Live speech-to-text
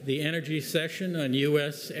The energy session on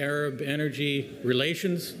U.S.-Arab energy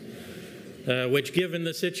relations, which, given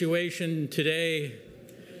the situation today,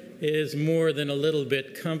 is more than a little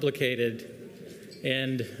bit complicated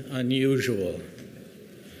and unusual.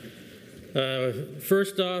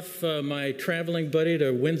 First off, my traveling buddy to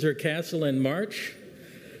Windsor Castle in March,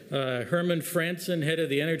 Herman Franzen, head of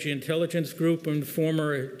the Energy Intelligence Group and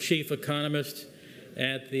former chief economist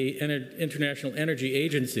at the International Energy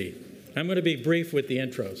Agency. I'm going to be brief with the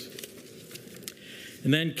intros.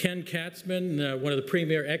 And then Ken Katzman, one of the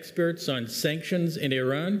premier experts on sanctions in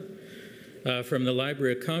Iran from the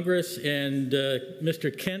Library of Congress, and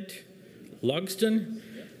Mr. Kent Logston,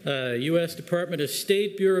 U.S. Department of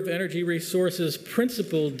State Bureau of Energy Resources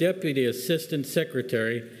Principal Deputy Assistant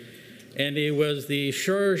Secretary, and he was the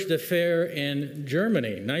Charge d'Affaires in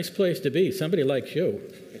Germany. Nice place to be. Somebody likes you.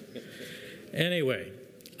 Anyway,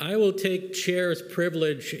 I will take chair's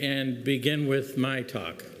privilege and begin with my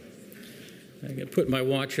talk. I'm going to put my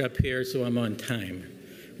watch up here so I'm on time,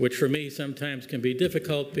 which for me sometimes can be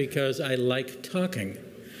difficult because I like talking,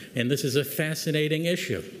 and this is a fascinating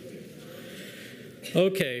issue.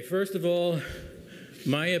 Okay, first of all,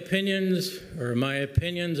 my opinions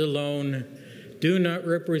alone do not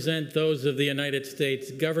represent those of the United States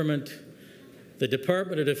government, the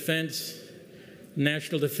Department of Defense,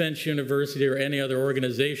 National Defense University, or any other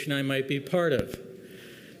organization I might be part of.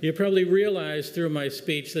 You probably realize through my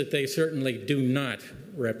speech that they certainly do not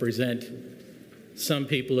represent some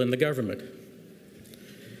people in the government.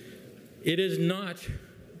 It is not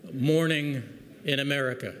morning in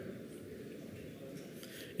America.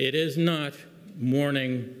 It is not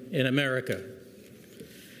morning in America.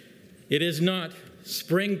 It is not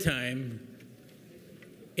springtime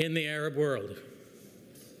in the Arab world.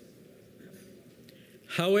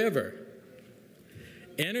 However,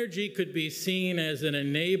 energy could be seen as an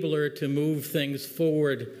enabler to move things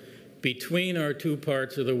forward between our two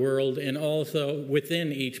parts of the world and also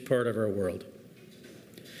within each part of our world.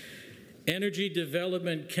 Energy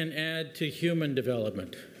development can add to human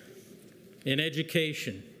development in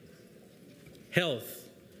education, health,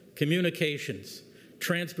 communications,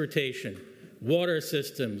 transportation, water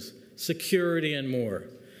systems, security, and more.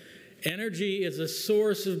 Energy is a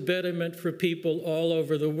source of betterment for people all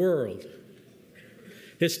over the world.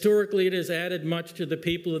 Historically, it has added much to the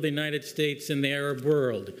people of the United States and the Arab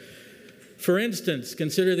world. For instance,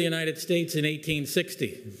 consider the United States in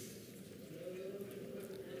 1860,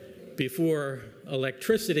 before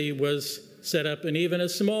electricity was set up in even a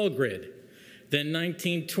small grid, then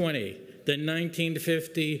 1920, then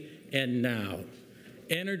 1950, and now.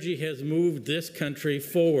 Energy has moved this country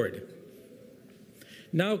forward.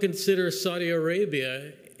 Now consider Saudi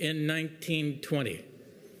Arabia in 1920,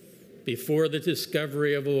 before the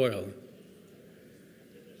discovery of oil.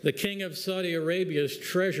 The king of Saudi Arabia's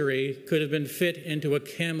treasury could have been fit into a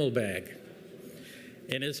camel bag,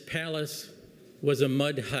 and his palace was a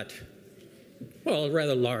mud hut. Well, a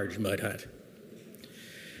rather large mud hut.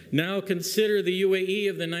 Now consider the UAE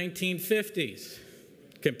of the 1950s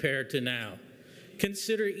compared to now.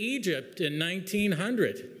 Consider Egypt in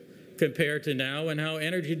 1900 compared to now and how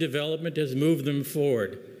energy development has moved them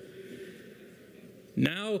forward.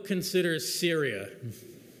 Now consider Syria.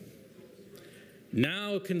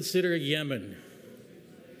 Now consider Yemen.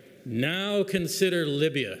 Now consider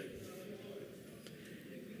Libya.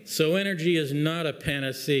 So energy is not a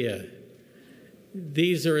panacea.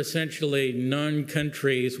 These are essentially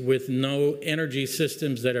non-countries with no energy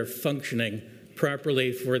systems that are functioning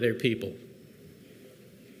properly for their people.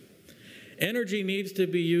 Energy needs to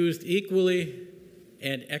be used equally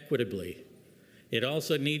and equitably. It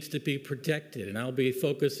also needs to be protected, and I'll be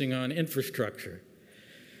focusing on infrastructure.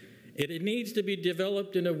 It needs to be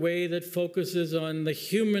developed in a way that focuses on the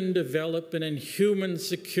human development and human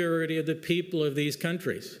security of the people of these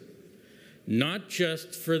countries, not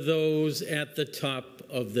just for those at the top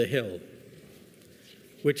of the hill,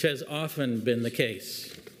 which has often been the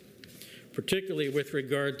case, particularly with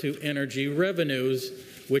regard to energy revenues,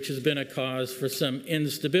 which has been a cause for some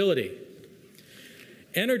instability.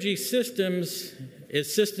 Energy systems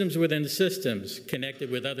is systems within systems, connected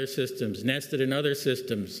with other systems, nested in other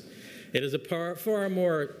systems. It is a far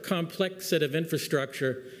more complex set of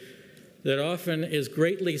infrastructure that often is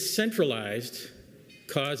greatly centralized,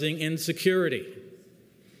 causing insecurity.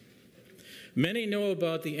 Many know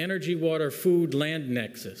about the energy, water, food, land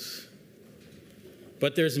nexus,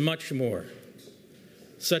 but there's much more,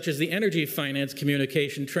 such as the energy, finance,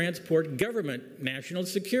 communication, transport, government, national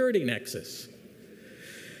security nexus.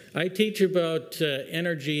 I teach about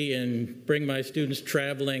energy and bring my students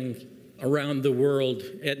traveling around the world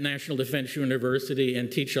at National Defense University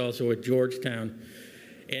and teach also at Georgetown.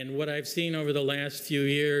 And what I've seen over the last few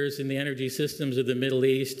years in the energy systems of the Middle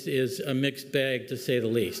East is a mixed bag, to say the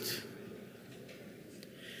least.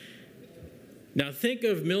 Now think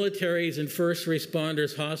of militaries and first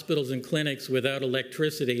responders, hospitals and clinics without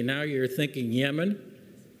electricity. Now you're thinking Yemen,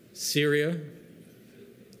 Syria,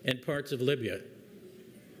 and parts of Libya.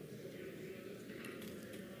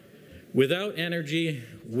 Without energy,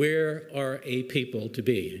 where are a people to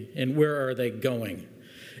be, and where are they going?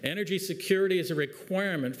 Energy security is a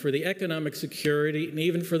requirement for the economic security and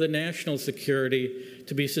even for the national security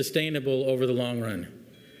to be sustainable over the long run.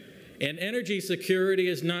 And energy security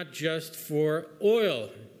is not just for oil,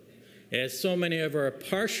 as so many of our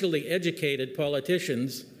partially educated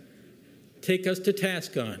politicians take us to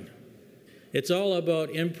task on. It's all about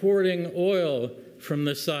importing oil from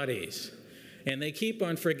the Saudis. And they keep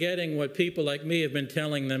on forgetting what people like me have been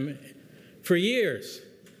telling them for years.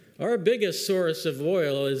 Our biggest source of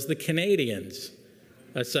oil is the Canadians,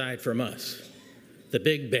 aside from us, the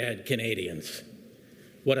big bad Canadians.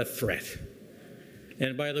 What a threat.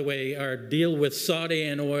 And by the way, our deal with Saudi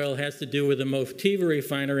and oil has to do with the Motiva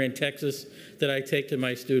refinery in Texas that I take to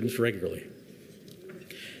my students regularly.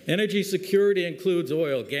 Energy security includes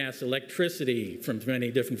oil, gas, electricity from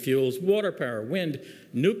many different fuels, water power, wind,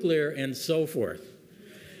 nuclear, and so forth.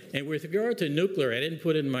 And with regard to nuclear, I didn't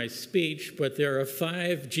put it in my speech, but there are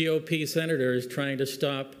 5 GOP senators trying to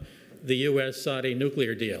stop the U.S.-Saudi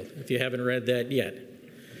nuclear deal, if you haven't read that yet.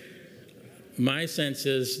 My sense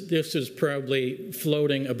is this is probably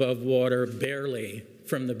floating above water barely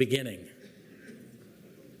from the beginning.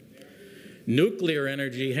 Nuclear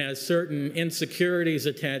energy has certain insecurities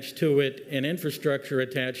attached to it and infrastructure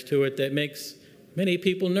attached to it that makes many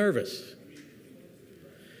people nervous.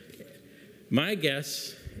 My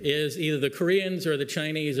guess is either the Koreans or the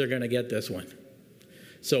Chinese are going to get this one.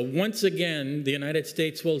 So once again, the United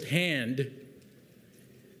States will hand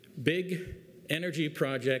big energy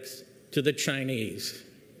projects to the Chinese.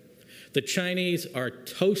 The Chinese are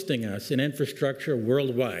toasting us in infrastructure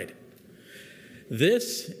worldwide.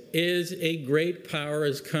 This is a great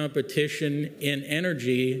powers competition in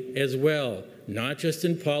energy as well, not just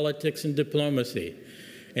in politics and diplomacy.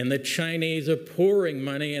 And the Chinese are pouring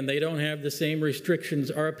money, and they don't have the same restrictions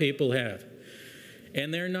our people have.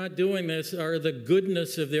 And they're not doing this out of the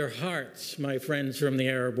goodness of their hearts, my friends from the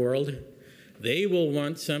Arab world. They will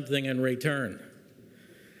want something in return.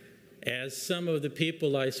 As some of the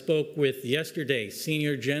people I spoke with yesterday,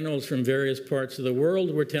 senior generals from various parts of the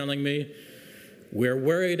world, were telling me, we're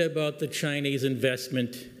worried about the Chinese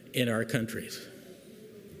investment in our countries.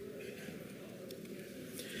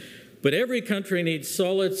 But every country needs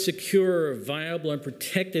solid, secure, viable, and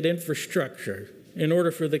protected infrastructure in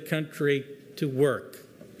order for the country to work.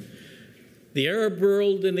 The Arab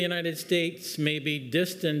world and the United States may be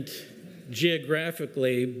distant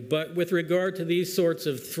geographically, but with regard to these sorts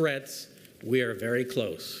of threats, we are very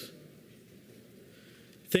close.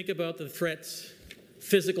 Think about the threats,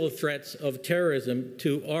 physical threats of terrorism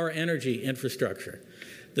to our energy infrastructure.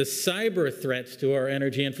 The cyber threats to our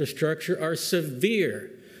energy infrastructure are severe.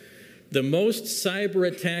 The most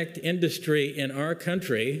cyber-attacked industry in our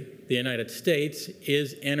country, the United States,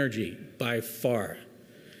 is energy, by far.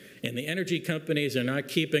 And the energy companies are not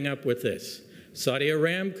keeping up with this. Saudi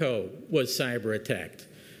Aramco was cyber-attacked.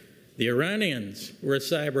 The Iranians were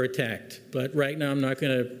cyber-attacked. But right now I'm not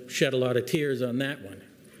going to shed a lot of tears on that one,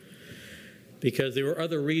 because there were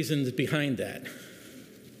other reasons behind that.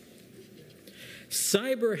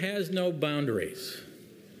 Cyber has no boundaries.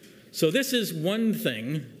 So this is one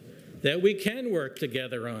thing that we can work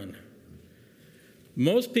together on.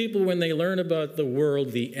 Most people, when they learn about the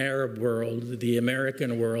world, the Arab world, the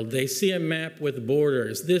American world, they see a map with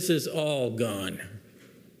borders. This is all gone.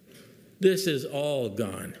 This is all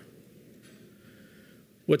gone.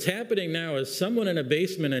 What's happening now is someone in a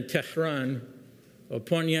basement in Tehran or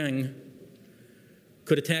Pyongyang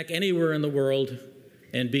could attack anywhere in the world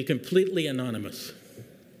and be completely anonymous.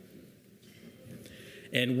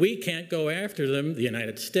 And we can't go after them, the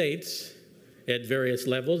United States, at various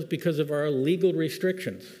levels because of our legal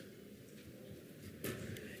restrictions.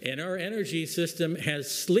 And our energy system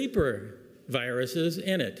has sleeper viruses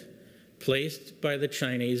in it, placed by the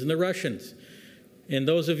Chinese and the Russians. And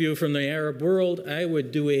those of you from the Arab world, I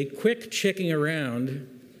would do a quick checking around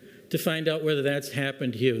to find out whether that's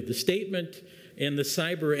happened to you. The statement in the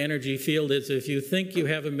cyber energy field is, if you think you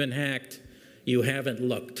haven't been hacked, you haven't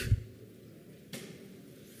looked.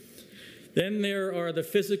 Then there are the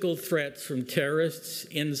physical threats from terrorists,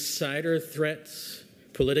 insider threats,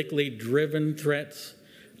 politically driven threats,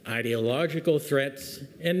 ideological threats,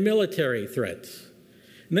 and military threats.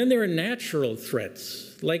 And then there are natural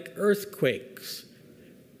threats like earthquakes,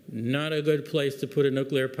 Not a good place to put a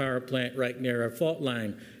nuclear power plant right near a fault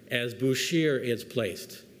line, as Bushehr is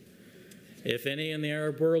placed. If any in the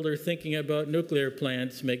Arab world are thinking about nuclear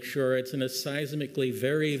plants, make sure it's in a seismically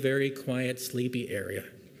very, very quiet, sleepy area.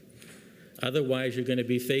 Otherwise, you're going to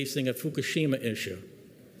be facing a Fukushima issue.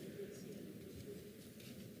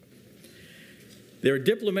 There are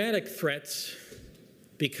diplomatic threats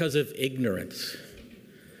because of ignorance.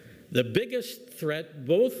 The biggest threat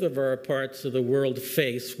both of our parts of the world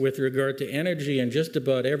face with regard to energy and just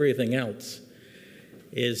about everything else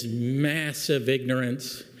is massive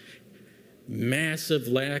ignorance, massive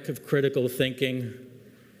lack of critical thinking,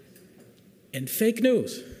 and fake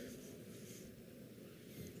news.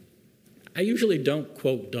 I usually don't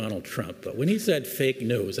quote Donald Trump, but when he said fake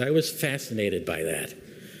news, I was fascinated by that.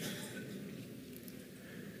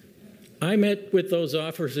 I met with those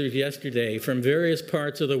officers yesterday from various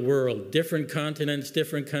parts of the world, different continents,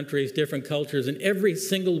 different countries, different cultures, and every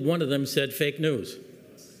single one of them said fake news.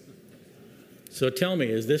 So tell me,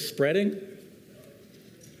 is this spreading?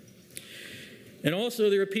 And also,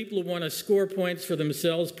 there are people who want to score points for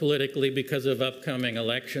themselves politically because of upcoming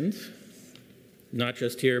elections, not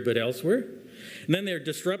just here but elsewhere. And then there are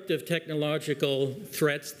disruptive technological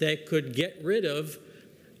threats that could get rid of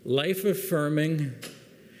life-affirming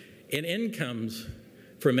and incomes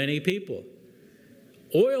for many people.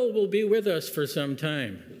 Oil will be with us for some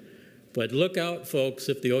time, but look out, folks,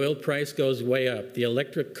 if the oil price goes way up. The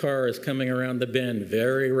electric car is coming around the bend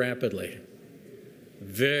very rapidly,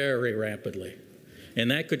 and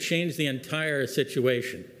that could change the entire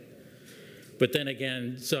situation. But then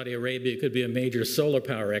again, Saudi Arabia could be a major solar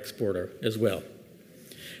power exporter as well.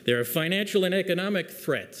 There are financial and economic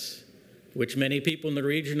threats, which many people in the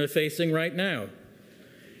region are facing right now.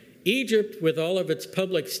 Egypt, with all of its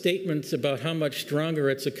public statements about how much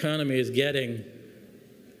stronger its economy is getting,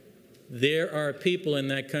 there are people in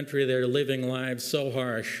that country that are living lives so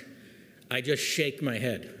harsh, I just shake my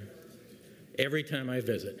head every time I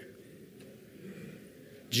visit.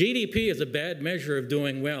 GDP is a bad measure of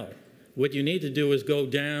doing well. What you need to do is go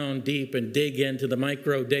down deep and dig into the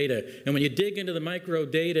micro data. And when you dig into the micro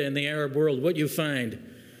data in the Arab world, what you find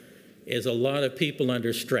is a lot of people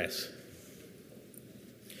under stress.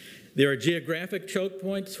 There are geographic choke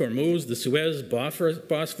points, Hormuz, the Suez,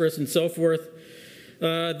 Bosphorus, and so forth.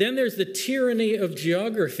 Then there's the tyranny of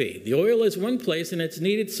geography. The oil is one place and it's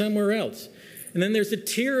needed somewhere else. And then there's the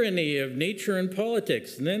tyranny of nature and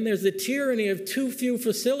politics. And then there's the tyranny of too few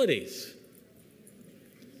facilities.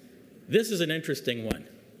 This is an interesting one.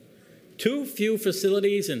 Too few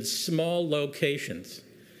facilities in small locations.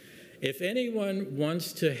 If anyone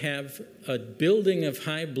wants to have a building of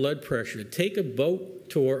high blood pressure, take a boat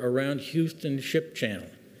tour around Houston Ship Channel.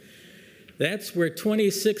 That's where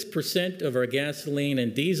 26% of our gasoline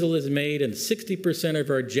and diesel is made and 60% of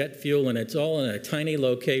our jet fuel, and it's all in a tiny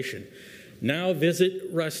location. Now visit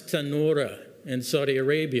Ras Tanura in Saudi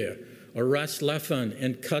Arabia, or Ras Laffan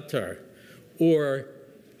in Qatar, or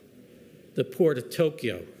the port of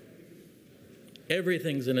Tokyo.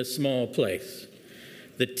 Everything's in a small place.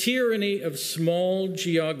 The tyranny of small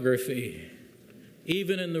geography.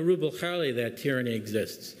 Even in the Rub al-Khali, that tyranny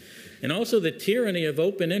exists. And also the tyranny of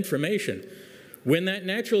open information. When that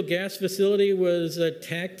natural gas facility was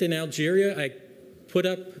attacked in Algeria, I put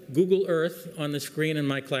up Google Earth on the screen in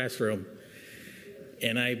my classroom.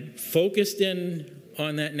 And I focused in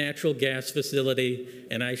on that natural gas facility,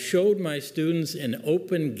 and I showed my students an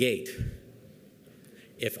open gate.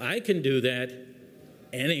 If I can do that,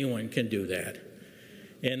 anyone can do that.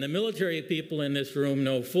 And the military people in this room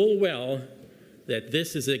know full well that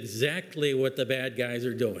this is exactly what the bad guys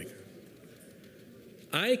are doing.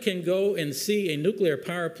 I can go and see a nuclear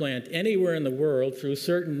power plant anywhere in the world through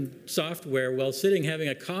certain software while sitting having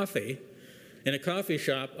a coffee in a coffee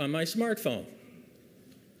shop on my smartphone.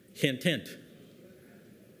 Hint, hint.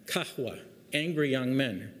 Kahwa, angry young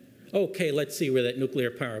men. Okay, let's see where that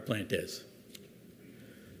nuclear power plant is.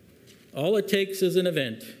 All it takes is an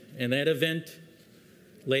event, and that event,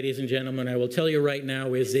 ladies and gentlemen, I will tell you right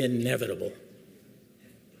now, is inevitable.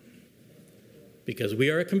 Because we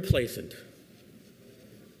are complacent.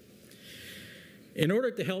 In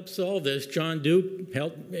order to help solve this, John Duke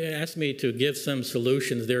asked me to give some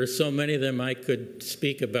solutions. There are so many of them I could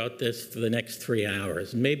speak about this for the next 3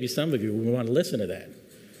 hours. Maybe some of you would want to listen to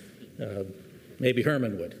that. Maybe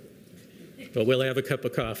Herman would. But we'll have a cup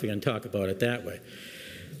of coffee and talk about it that way.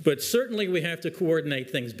 But certainly we have to coordinate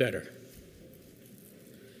things better.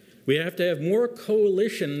 We have to have more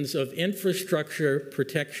coalitions of infrastructure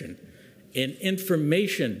protection and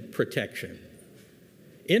information protection.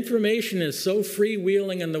 Information is so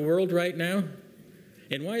freewheeling in the world right now,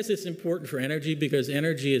 And why is this important for energy? Because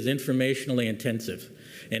energy is informationally intensive,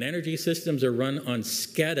 and energy systems are run on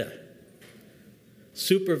SCADA,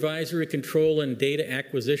 supervisory control and data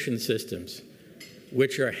acquisition systems,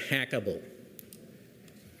 which are hackable.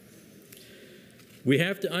 We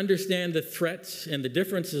have to understand the threats and the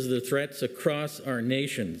differences of the threats across our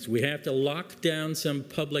nations. We have to lock down some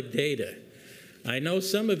public data. I know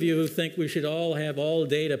some of you who think we should all have all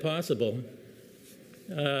data possible.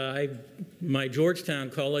 My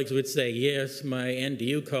Georgetown colleagues would say yes. My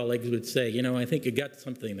NDU colleagues would say, you know, I think you got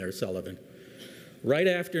something there, Sullivan. Right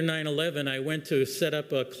after 9/11, I went to set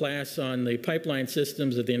up a class on the pipeline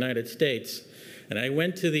systems of the United States. And I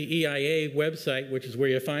went to the EIA website, which is where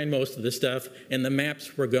you find most of the stuff, and the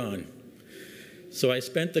maps were gone. So I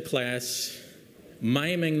spent the class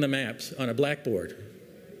miming the maps on a blackboard.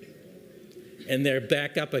 And they're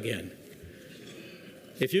back up again.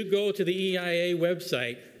 If you go to the EIA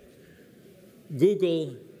website,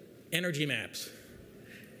 Google energy maps,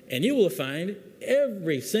 and you will find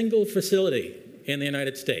every single facility in the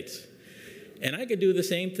United States. And I could do the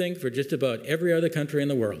same thing for just about every other country in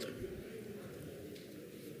the world.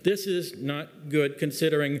 This is not good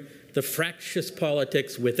considering the fractious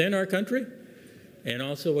politics within our country and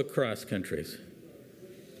also across countries.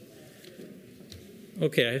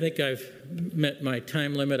 Okay, I think I've met my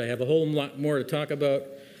time limit. I have a whole lot more to talk about.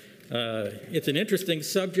 It's an interesting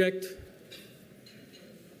subject.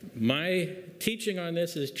 My teaching on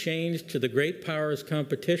this has changed to the great powers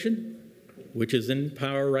competition, which is in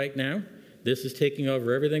power right now. This is taking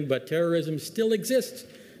over everything, but terrorism still exists.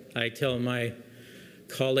 I tell my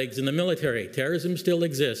colleagues in the military, terrorism still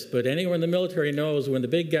exists, but anyone in the military knows when the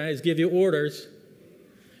big guys give you orders,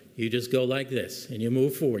 you just go like this and you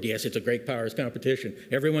move forward. Yes, it's a great powers competition.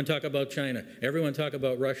 Everyone talk about China. Everyone talk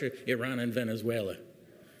about Russia, Iran, and Venezuela.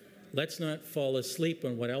 Let's not fall asleep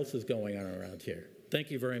on what else is going on around here.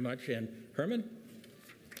 Thank you very much. And Herman?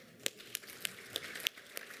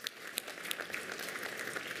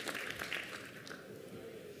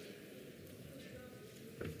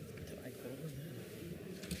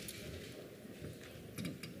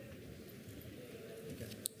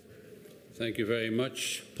 Thank you very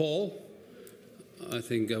much, Paul. I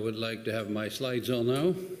think I would like to have my slides on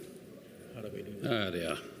now. How do we do that? Ah, they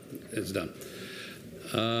are. It's done.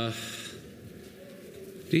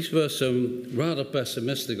 These were some rather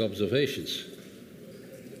pessimistic observations.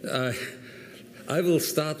 I will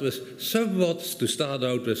start with start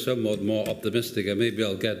out with somewhat more optimistic, and maybe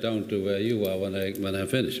I'll get down to where you are when I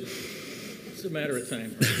finish. It's a matter of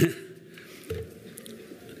time.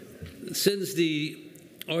 Since the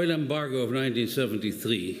oil embargo of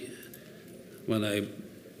 1973, when I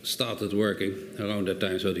started working, around that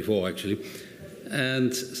time, 34 actually,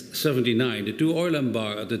 and 79, the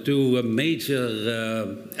two major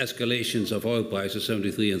escalations of oil prices,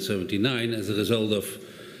 73 and 79, as a result of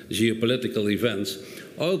geopolitical events,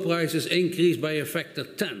 oil prices increased by a factor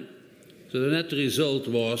 10. So the net result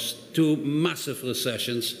was two massive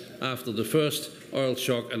recessions after the first oil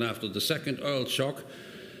shock and after the second oil shock.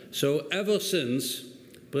 So ever since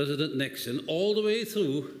President Nixon, all the way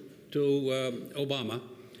through to Obama,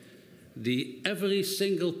 every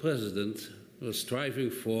single president was striving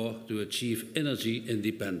to achieve energy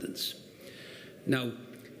independence. Now,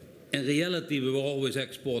 in reality, we were always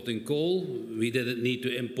exporting coal. We didn't need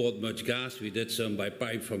to import much gas. We did some by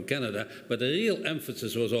pipe from Canada. But the real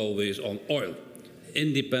emphasis was always on oil,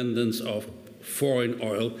 independence of foreign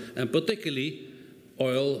oil, and particularly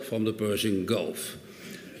oil from the Persian Gulf.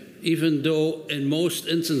 Even though in most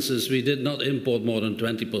instances we did not import more than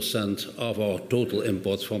 20% of our total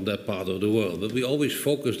imports from that part of the world, but we always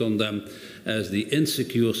focused on them as the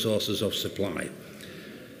insecure sources of supply.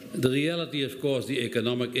 The reality, of course, the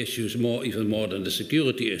economic issues even more than the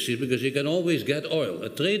security issues, because you can always get oil. A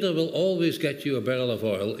trader will always get you a barrel of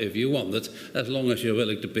oil if you want it, as long as you're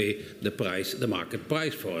willing to pay the market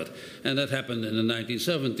price for it. And that happened in the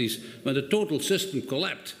 1970s when the total system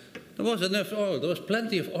collapsed. There was enough oil. There was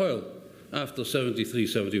plenty of oil after 73,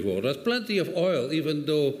 74. There was plenty of oil, even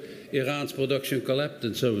though Iran's production collapsed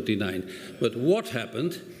in 79. But what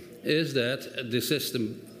happened is that the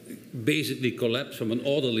system basically collapsed from an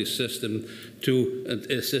orderly system to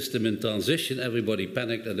a system in transition. Everybody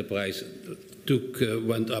panicked and the price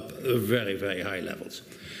went up very, very high levels.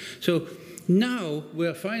 So now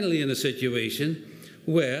we're finally in a situation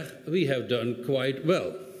where we have done quite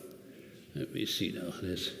well. Let me see now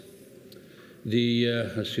this.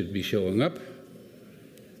 That should be showing up.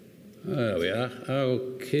 There we are.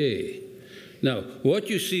 Okay. Now,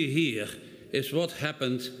 what you see here is what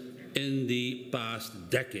happened in the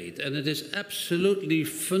past decade, and it is absolutely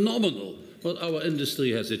phenomenal what our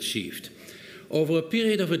industry has achieved. over a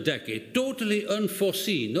period of a decade, totally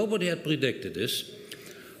unforeseen, nobody had predicted this,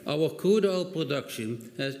 our crude oil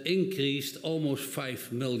production has increased almost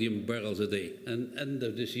 5 million barrels a day, and end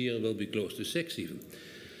of this year will be close to 6 even.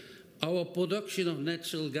 Our production of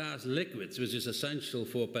natural gas liquids, which is essential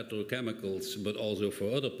for petrochemicals but also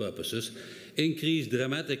for other purposes, increased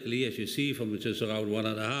dramatically, as you see, from just around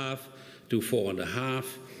 1.5 to 4.5,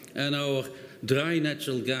 and our dry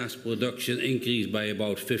natural gas production increased by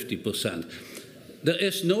about 50%. There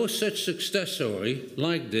is no such success story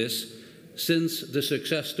like this since the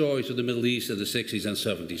success stories of the Middle East in the 60s and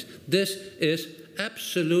 70s. This is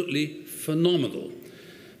absolutely phenomenal.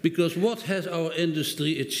 Because what has our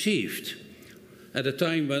industry achieved? At a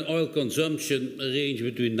time when oil consumption ranged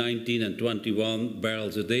between 19 and 21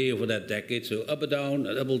 barrels a day over that decade, so up and down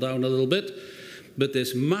a little bit, but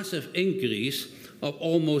this massive increase of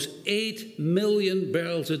almost 8 million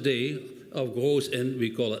barrels a day of growth in, we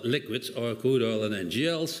call it liquids, or crude oil and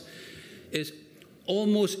NGLs, is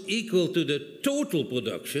almost equal to the total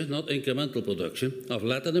production, not incremental production, of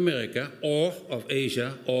Latin America or of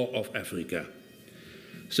Asia or of Africa.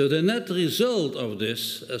 So the net result of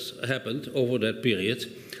this has happened over that period.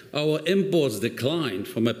 Our imports declined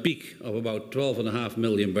from a peak of about 12.5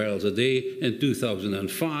 million barrels a day in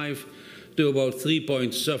 2005 to about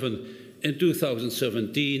 3.7 in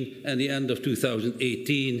 2017, and the end of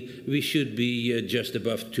 2018, we should be just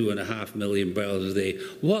above 2.5 million barrels a day.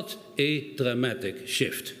 What a dramatic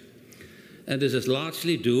shift. And this is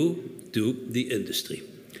largely due to the industry.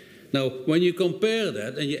 Now, when you compare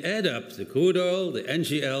that and you add up the crude oil, the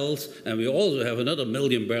NGLs, and we also have another 1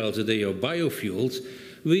 million barrels a day of biofuels,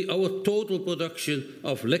 our total production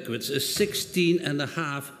of liquids is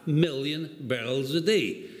 16.5 million barrels a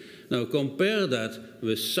day. Now, compare that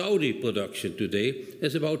with Saudi production today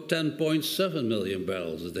is about 10.7 million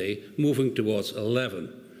barrels a day, moving towards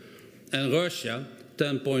 11. And Russia,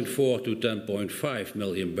 10.4 to 10.5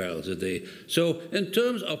 million barrels a day. So, in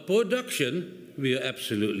terms of production, we are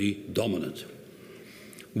absolutely dominant.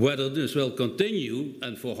 Whether this will continue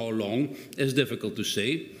and for how long is difficult to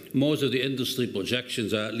say. Most of the industry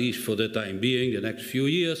projections are, at least for the time being, the next few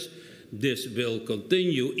years, this will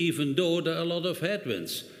continue, even though there are a lot of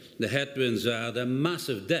headwinds. The headwinds are the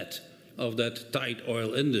massive debt of that tight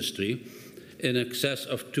oil industry in excess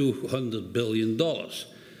of $200 billion.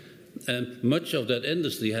 And much of that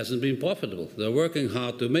industry hasn't been profitable. They're working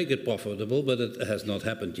hard to make it profitable, but it has not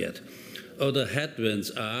happened yet. Other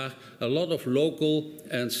headwinds are a lot of local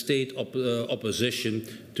and state opposition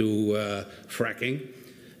to fracking.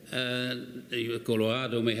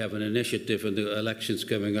 Colorado may have an initiative in the elections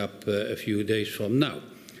coming up a few days from now.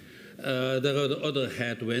 There are other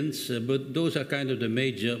headwinds, but those are kind of the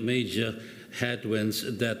major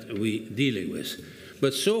headwinds that we're dealing with.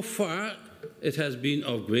 But so far, it has been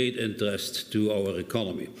of great interest to our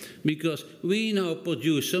economy because we now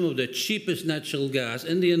produce some of the cheapest natural gas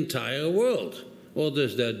in the entire world. What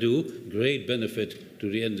does that do? Great benefit to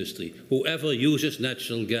the industry. Whoever uses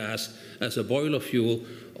natural gas as a boiler fuel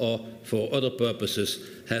or for other purposes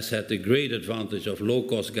has had the great advantage of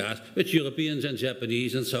low-cost gas, which Europeans and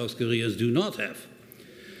Japanese and South Koreans do not have.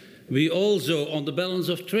 We also, on the balance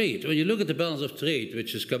of trade, when you look at the balance of trade,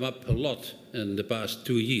 which has come up a lot in the past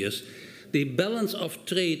 2 years, the balance of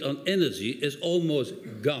trade on energy is almost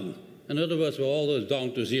gone. In other words, we're almost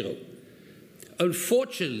down to zero.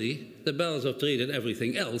 Unfortunately, the balance of trade and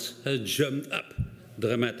everything else has jumped up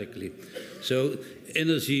dramatically. So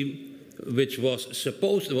energy, which was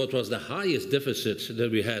supposed, what was the highest deficit that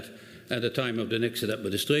we had at the time of the Nixon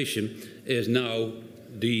administration, is now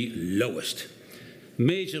the lowest.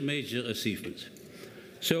 Major achievement.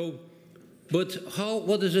 So, but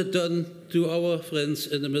what has it done to our friends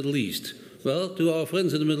in the Middle East? Well, to our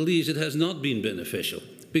friends in the Middle East, it has not been beneficial.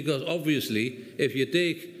 Because obviously, if you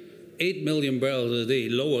take 8 million barrels a day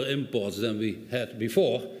lower imports than we had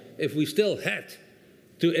before, if we still had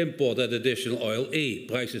to import that additional oil,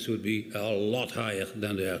 prices would be a lot higher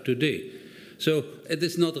than they are today. So it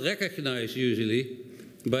is not recognized usually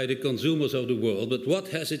by the consumers of the world, but what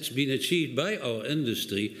has been achieved by our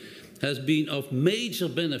industry has been of major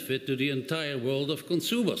benefit to the entire world of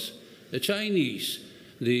consumers. The Chinese,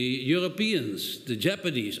 the Europeans, the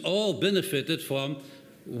Japanese, all benefited from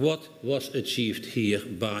what was achieved here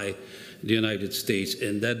by the United States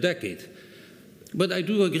in that decade. But I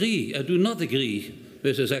do not agree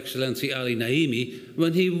with His Excellency Ali Naimi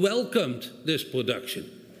when he welcomed this production.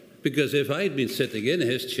 Because if I had been sitting in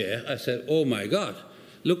his chair, I said, oh my God,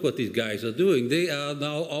 look what these guys are doing. They are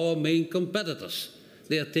now our main competitors.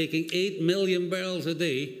 They are taking 8 million barrels a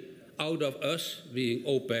day out of us, being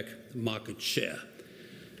OPEC market share.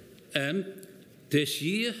 And this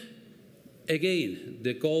year, Again,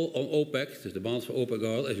 the call on OPEC, the demand for OPEC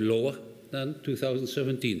oil, is lower than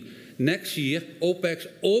 2017. Next year, OPEC's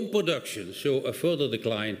own production show a further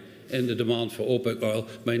decline in the demand for OPEC oil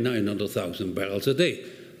by 900,000 barrels a day.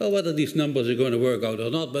 Well, whether these numbers are going to work out or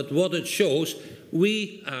not, but what it shows,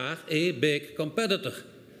 we are a big competitor.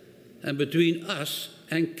 And between us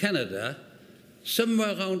and Canada,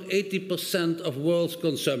 somewhere around 80% of world's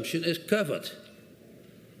consumption is covered.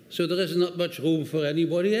 So there is not much room for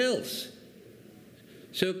anybody else.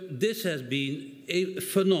 So this has been a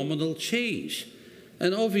phenomenal change.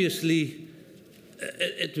 And obviously,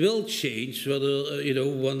 it will change whether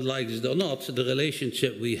one likes it or not, the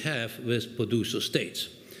relationship we have with producer states.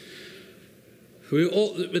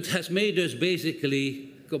 It has made us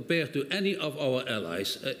basically, compared to any of our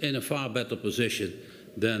allies, in a far better position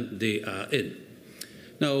than they are in.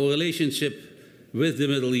 Now, our relationship with the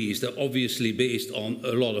Middle East are obviously based on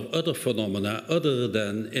a lot of other phenomena other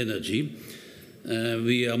than energy.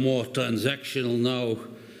 We are more transactional now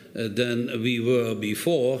than we were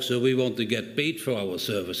before, so we want to get paid for our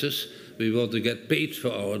services. We want to get paid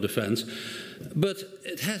for our defense. But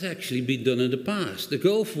it has actually been done in the past. The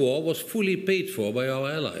Gulf War was fully paid for by our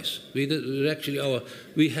allies.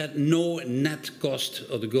 We had no net cost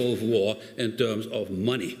of the Gulf War in terms of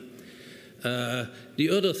money. The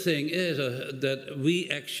other thing is that we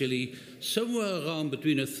actually, somewhere around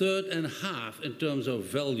between a third and half in terms of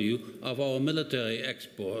value of our military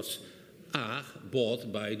exports are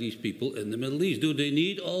bought by these people in the Middle East. Do they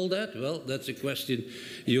need all that? Well, that's a question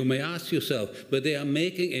you may ask yourself. But they are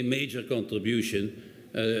making a major contribution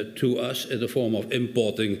to us in the form of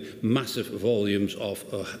importing massive volumes of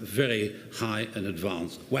very high and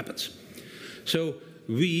advanced weapons. So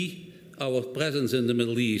our presence in the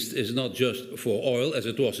Middle East is not just for oil, as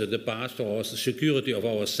it was in the past, for the security of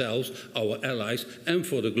ourselves, our allies, and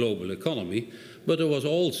for the global economy, but it was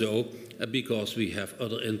also because we have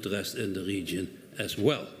other interests in the region as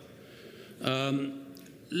well.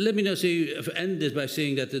 Let me now end this by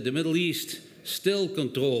saying that the Middle East still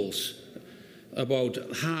controls about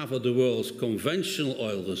half of the world's conventional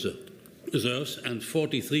oil reserves and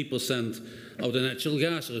 43% of the natural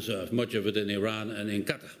gas reserve, much of it in Iran and in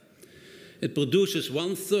Qatar. It produces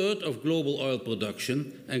 1/3 of global oil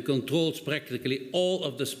production and controls practically all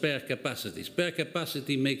of the spare capacity. Spare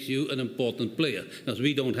capacity makes you an important player, because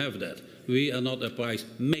we don't have that. We are not a price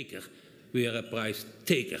maker, we are a price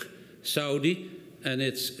taker. Saudi and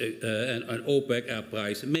OPEC are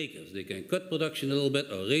price makers. They can cut production a little bit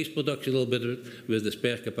or raise production a little bit with the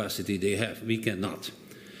spare capacity they have. We cannot.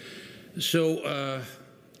 So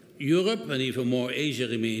Europe and even more Asia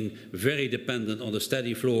remain very dependent on the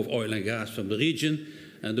steady flow of oil and gas from the region,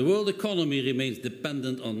 and the world economy remains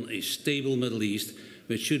dependent on a stable Middle East,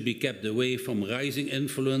 which should be kept away from rising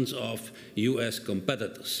influence of US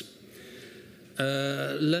competitors.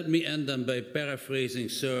 Let me end then by paraphrasing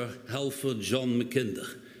Sir Halford John Mackinder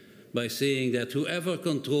by saying that whoever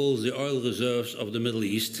controls the oil reserves of the Middle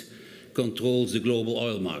East controls the global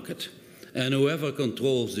oil market, and whoever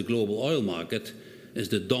controls the global oil market is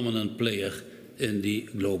the dominant player in the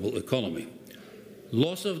global economy.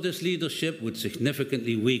 Loss of this leadership would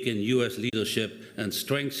significantly weaken US leadership and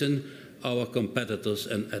strengthen our competitors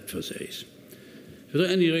and adversaries. Are there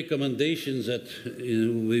any recommendations that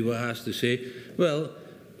we were asked to say? Well,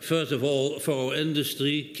 first of all, for our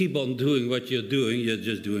industry, keep on doing what you're doing. You're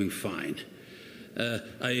just doing fine.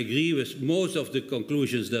 I agree with most of the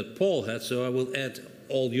conclusions that Paul had, so I will add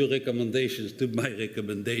all your recommendations to my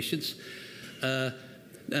recommendations.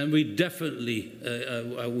 And we definitely,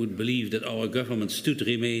 I would believe that our government should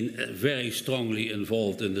remain very strongly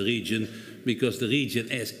involved in the region, because the region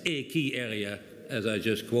is a key area, as I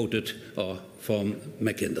just quoted from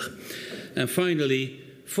Mackinder. And finally,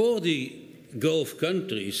 for the Gulf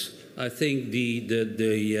countries, I think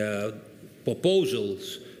the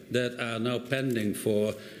proposals that are now pending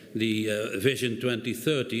for the Vision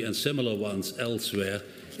 2030 and similar ones elsewhere,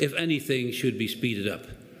 if anything, should be speeded up,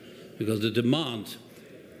 because the demand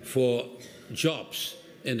for jobs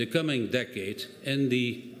in the coming decade in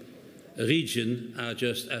the region are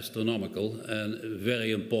just astronomical, and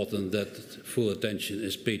very important that full attention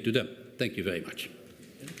is paid to them. Thank you very much.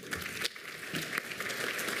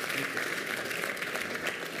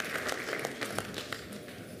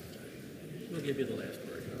 We'll give you the last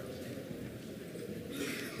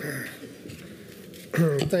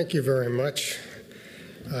word. Thank you very much.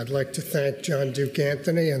 I'd like to thank John Duke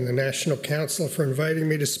Anthony and the National Council for inviting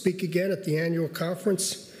me to speak again at the annual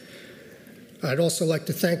conference. I'd also like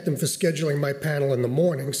to thank them for scheduling my panel in the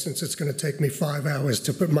morning, since it's going to take me 5 hours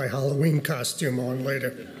to put my Halloween costume on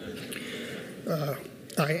later.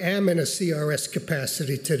 I am in a CRS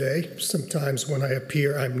capacity today. Sometimes when I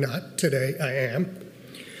appear, I'm not. Today, I am.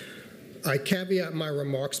 I caveat my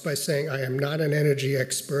remarks by saying I am not an energy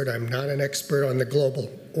expert. I'm not an expert on the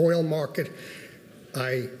global oil market.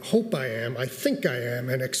 I hope I am, I think I am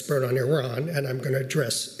an expert on Iran, and I'm going to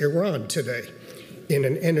address Iran today in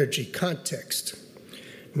an energy context.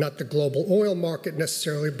 Not the global oil market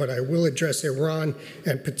necessarily, but I will address Iran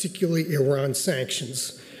and particularly Iran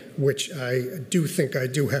sanctions, which I do think I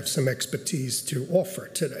do have some expertise to offer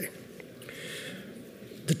today.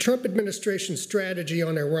 The Trump administration's strategy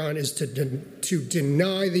on Iran is to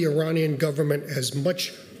deny the Iranian government as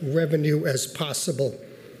much revenue as possible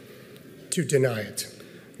to deny it,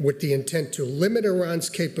 with the intent to limit Iran's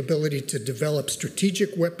capability to develop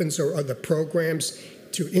strategic weapons or other programs,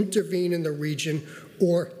 to intervene in the region,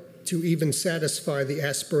 or to even satisfy the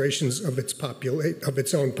aspirations of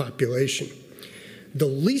its own population. The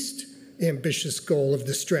least ambitious goal of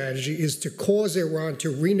the strategy is to cause Iran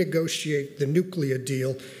to renegotiate the nuclear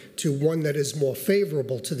deal to one that is more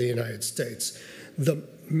favorable to the United States. The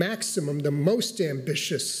maximum, the most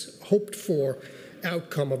ambitious, hoped for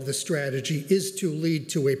outcome of the strategy is to lead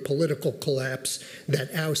to a political collapse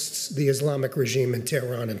that ousts the Islamic regime in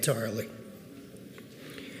Tehran entirely.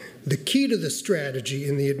 The key to the strategy,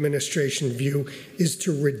 in the administration view, is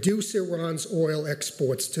to reduce Iran's oil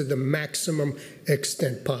exports to the maximum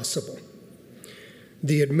extent possible.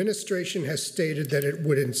 The administration has stated that it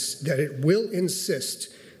will insist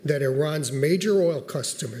that Iran's major oil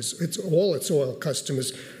customers, all its oil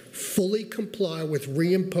customers, fully comply with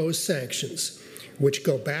reimposed sanctions, which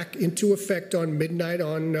go back into effect on midnight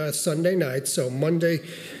on Sunday night. So Monday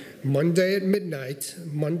night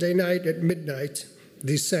at midnight,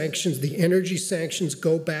 these sanctions, the energy sanctions,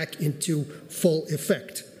 go back into full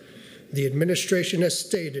effect. The administration has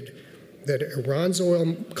stated that Iran's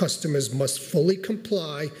oil customers must fully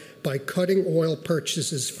comply by cutting oil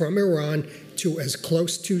purchases from Iran to as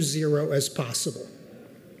close to zero as possible,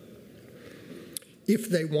 if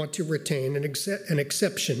they want to retain an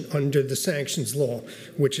exception under the sanctions law,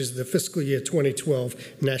 which is the fiscal year 2012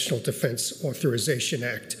 National Defense Authorization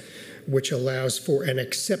Act, which allows for an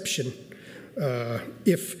exception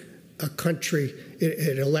if a country,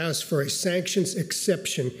 it allows for a sanctions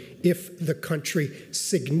exception if the country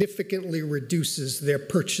significantly reduces their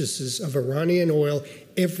purchases of Iranian oil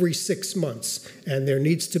every 6 months, and there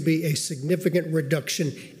needs to be a significant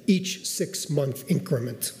reduction each 6-month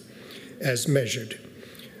increment as measured.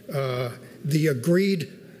 The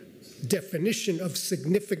agreed definition of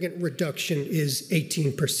significant reduction is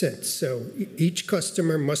 18%. So each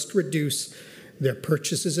customer must reduce their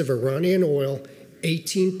purchases of Iranian oil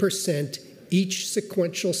 18% each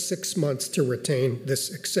sequential 6 months to retain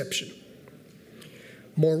this exception.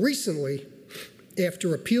 More recently,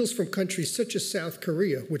 after appeals from countries such as South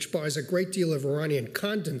Korea, which buys a great deal of Iranian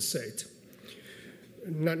condensate,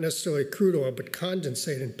 not necessarily crude oil, but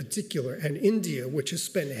condensate in particular, and India, which has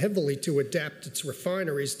spent heavily to adapt its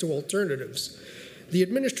refineries to alternatives, the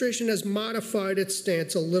administration has modified its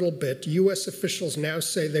stance a little bit. U.S. officials now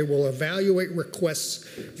say they will evaluate requests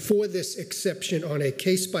for this exception on a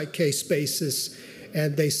case-by-case basis,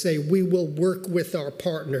 and they say we will work with our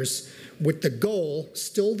partners with the goal,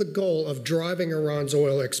 still the goal, of driving Iran's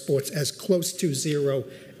oil exports as close to zero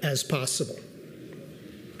as possible.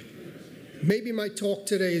 Maybe my talk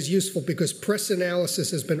today is useful because press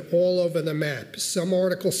analysis has been all over the map. Some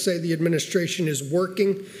articles say the administration is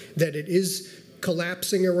working, that it is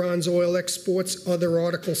collapsing Iran's oil exports. Other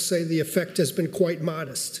articles say the effect has been quite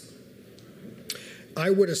modest. I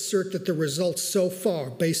would assert that the results so far,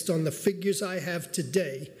 based on the figures I have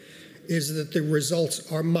today, is that the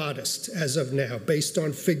results are modest as of now, based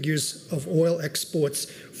on figures of oil exports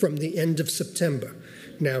from the end of September.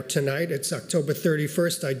 Now, tonight, it's October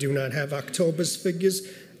 31st. I do not have October's figures.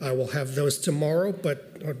 I will have those tomorrow,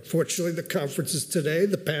 but unfortunately the conference is today,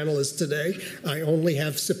 the panel is today. I only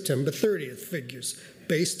have September 30th figures.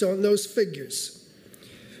 Based on those figures,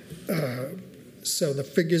 so the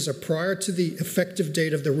figures are prior to the effective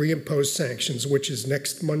date of the reimposed sanctions, which is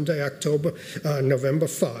next Monday, November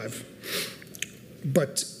 5.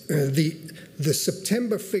 But the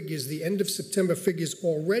September figures, the end of September figures,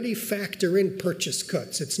 already factor in purchase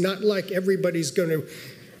cuts. It's not like everybody's going to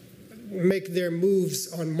make their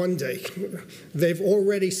moves on Monday. They've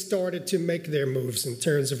already started to make their moves in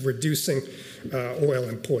terms of reducing oil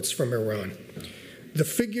imports from Iran. The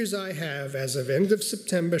figures I have as of end of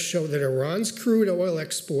September show that Iran's crude oil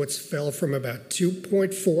exports fell from about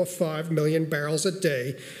 2.45 million barrels a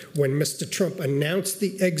day when Mr. Trump announced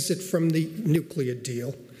the exit from the nuclear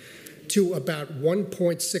deal to about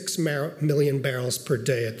 1.6 million barrels per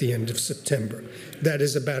day at the end of September. That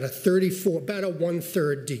is about a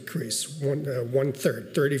one-third decrease,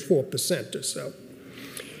 one-third, 34% or so.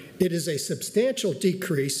 It is a substantial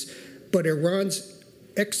decrease, but Iran's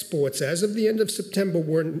exports as of the end of September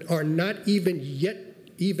are not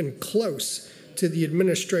even close to the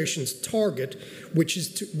administration's target, which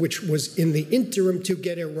was in the interim to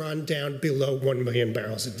get Iran down below 1 million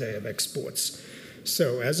barrels a day of exports.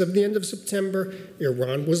 So as of the end of September,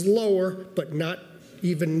 Iran was lower, but not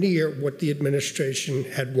even near what the administration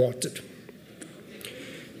had wanted.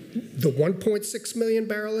 The 1.6 million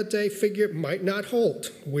barrel a day figure might not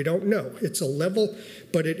hold. We don't know. It's a level,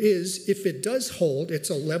 but it is, if it does hold,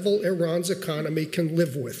 it's a level Iran's economy can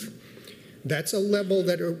live with. That's a level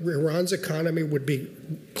that Iran's economy would be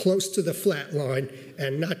close to the flat line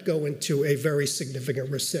and not go into a very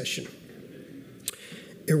significant recession.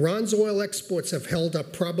 Iran's oil exports have held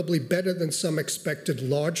up probably better than some expected,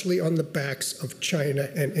 largely on the backs of China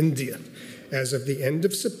and India. As of the end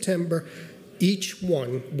of September, each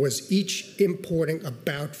one was importing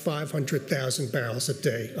about 500,000 barrels a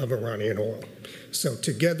day of Iranian oil. So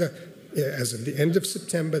together, as of the end of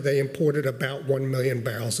September, they imported about 1 million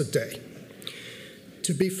barrels a day.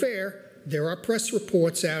 To be fair, there are press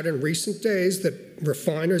reports out in recent days that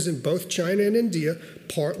refiners in both China and India,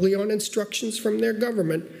 partly on instructions from their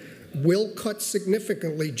government, will cut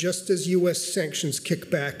significantly just as U.S. sanctions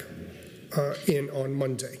kick back in on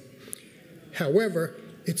Monday. However,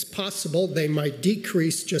 it's possible they might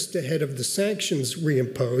decrease just ahead of the sanctions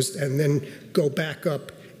reimposed and then go back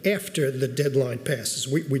up after the deadline passes.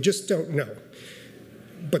 We just don't know.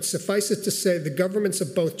 But suffice it to say, the governments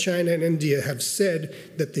of both China and India have said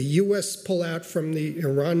that the U.S. pullout from the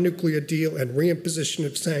Iran nuclear deal and reimposition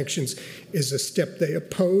of sanctions is a step they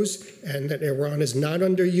oppose, and that Iran is not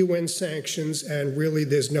under UN sanctions, and really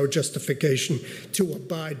there's no justification to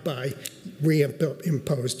abide by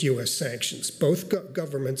reimposed U.S. sanctions. Both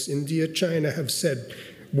governments, India, China, have said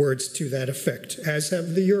words to that effect, as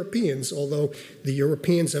have the Europeans, although the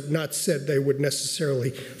Europeans have not said they would necessarily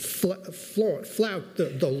flout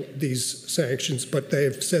these sanctions, but they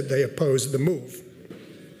have said they oppose the move.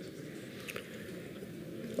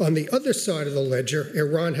 On the other side of the ledger,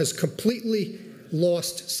 Iran has completely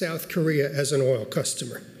lost South Korea as an oil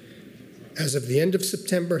customer. As of the end of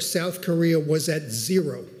September, South Korea was at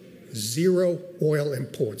zero oil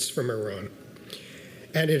imports from Iran.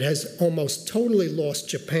 And it has almost totally lost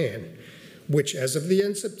Japan, which as of the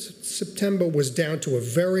end of September was down to a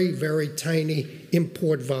very, very tiny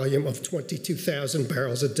import volume of 22,000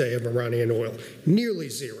 barrels a day of Iranian oil, nearly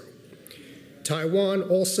zero. Taiwan,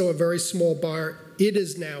 also a very small buyer, it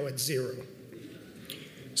is now at zero.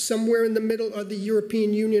 Somewhere in the middle are the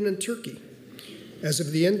European Union and Turkey. As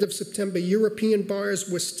of the end of September, European buyers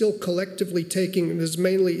were still collectively taking, there's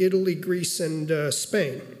mainly Italy, Greece, and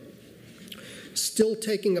Spain, still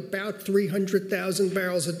taking about 300,000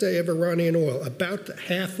 barrels a day of Iranian oil, about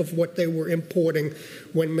half of what they were importing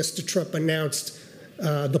when Mr. Trump announced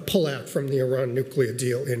the pullout from the Iran nuclear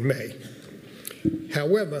deal in May.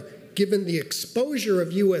 However, given the exposure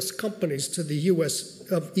of U.S. companies to the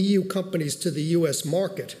of EU companies to the U.S.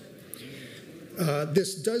 market,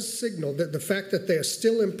 this does signal that the fact that they are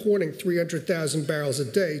still importing 300,000 barrels a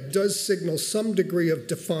day does signal some degree of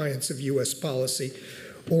defiance of U.S. policy,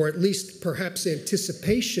 or at least perhaps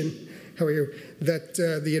anticipation, however, that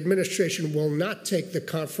the administration will not take the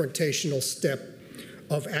confrontational step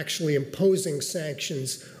of actually imposing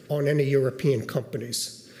sanctions on any European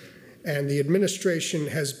companies. And the administration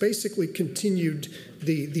has basically continued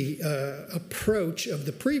the approach of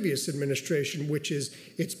the previous administration, which is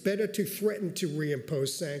it's better to threaten to reimpose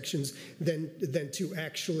sanctions than to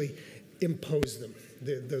actually impose them.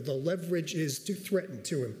 The leverage is to threaten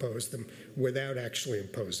to impose them without actually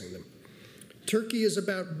imposing them. Turkey is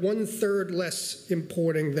about one-third less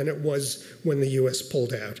importing than it was when the U.S.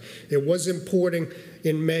 pulled out. It was importing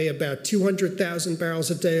in May about 200,000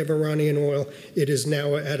 barrels a day of Iranian oil. It is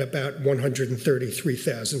now at about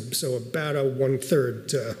 133,000, so about a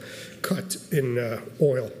one-third cut in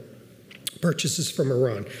oil purchases from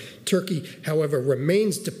Iran. Turkey, however,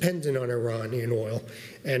 remains dependent on Iranian oil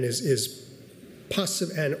and is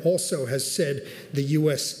possible, and also has said the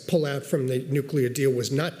U.S. pullout from the nuclear deal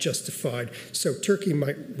was not justified, so Turkey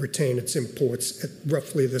might retain its imports at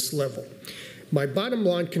roughly this level. My bottom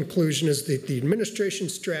line conclusion is that the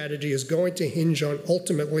administration's strategy is going to hinge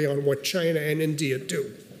ultimately on what China and India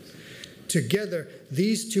do. Together,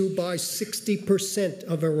 these two buy 60%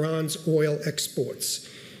 of Iran's oil exports.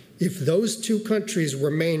 If those two countries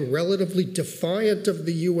remain relatively defiant of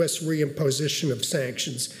the U.S. reimposition of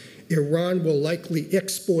sanctions, Iran will likely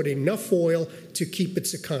export enough oil to keep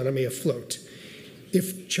its economy afloat.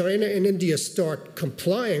 If China and India start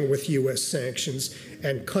complying with U.S. sanctions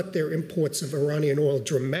and cut their imports of Iranian oil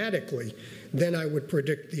dramatically, then I would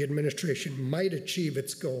predict the administration might achieve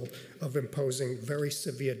its goal of imposing very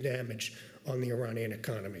severe damage on the Iranian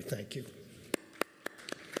economy. Thank you.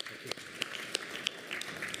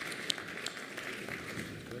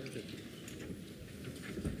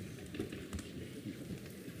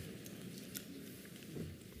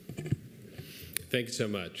 Thank you so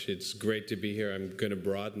much. It's great to be here. I'm going to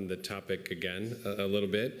broaden the topic again a little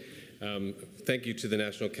bit. Thank you to the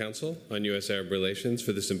National Council on U.S.-Arab Relations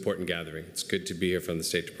for this important gathering. It's good to be here from the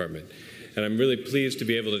State Department. And I'm really pleased to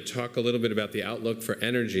be able to talk a little bit about the outlook for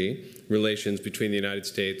energy relations between the United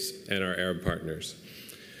States and our Arab partners.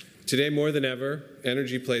 Today, more than ever,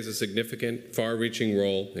 energy plays a significant, far-reaching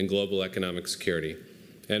role in global economic security.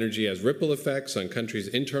 Energy has ripple effects on countries'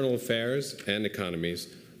 internal affairs and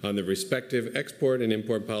economies, on the respective export and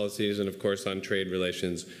import policies, and of course on trade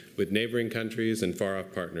relations with neighboring countries and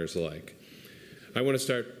far-off partners alike. I want to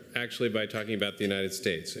start actually by talking about the United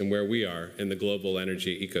States and where we are in the global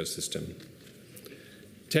energy ecosystem.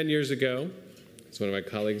 10 years ago, as one of my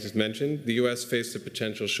colleagues has mentioned, the U.S. faced a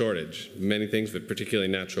potential shortage of many things, but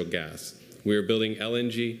particularly natural gas. We were building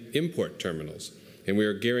LNG import terminals, and we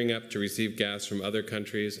were gearing up to receive gas from other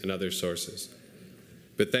countries and other sources.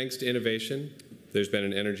 But thanks to innovation, there's been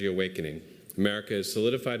an energy awakening. America has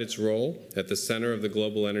solidified its role at the center of the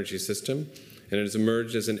global energy system, and it has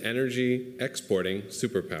emerged as an energy exporting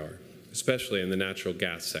superpower, especially in the natural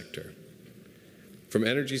gas sector. From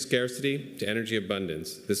energy scarcity to energy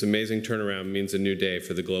abundance, this amazing turnaround means a new day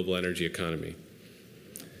for the global energy economy.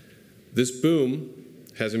 This boom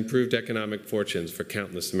has improved economic fortunes for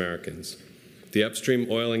countless Americans. The upstream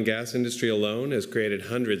oil and gas industry alone has created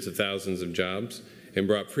hundreds of thousands of jobs and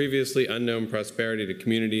brought previously unknown prosperity to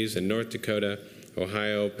communities in North Dakota,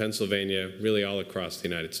 Ohio, Pennsylvania, really all across the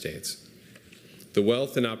United States. The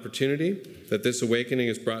wealth and opportunity that this awakening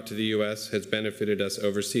has brought to the U.S. has benefited us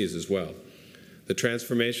overseas as well. The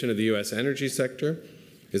transformation of the U.S. energy sector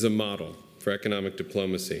is a model for economic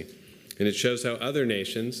diplomacy, and it shows how other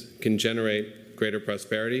nations can generate greater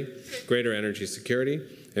prosperity, greater energy security,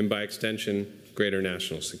 and by extension, greater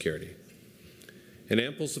national security. An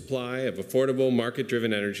ample supply of affordable,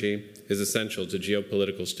 market-driven energy is essential to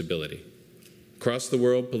geopolitical stability. Across the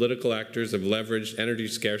world, political actors have leveraged energy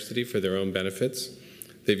scarcity for their own benefits.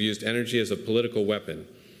 They've used energy as a political weapon,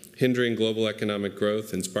 hindering global economic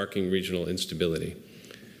growth and sparking regional instability.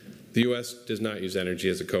 The U.S. does not use energy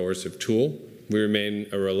as a coercive tool. We remain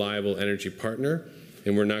a reliable energy partner,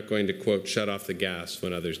 and we're not going to, quote, shut off the gas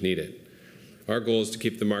when others need it. Our goal is to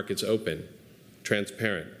keep the markets open,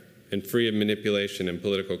 transparent, and free of manipulation and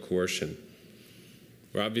political coercion.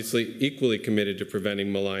 We're obviously equally committed to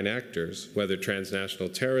preventing malign actors, whether transnational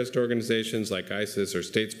terrorist organizations like ISIS or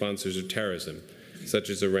state sponsors of terrorism, such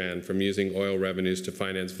as Iran, from using oil revenues to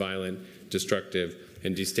finance violent, destructive,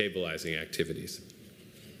 and destabilizing activities.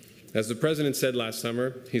 As the President said last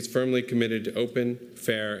summer, he's firmly committed to open,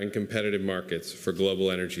 fair, and competitive markets for global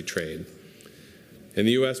energy trade. And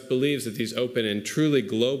the U.S. believes that these open and truly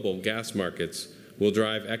global gas markets will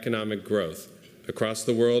drive economic growth across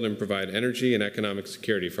the world and provide energy and economic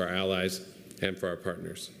security for our allies and for our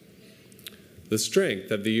partners. The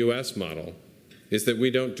strength of the U.S. model is that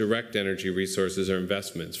we don't direct energy resources or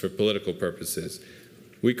investments for political purposes.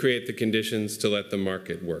 We create the conditions to let the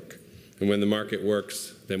market work. And when the market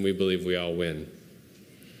works, then we believe we all win.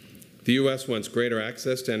 The U.S. wants greater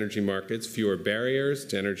access to energy markets, fewer barriers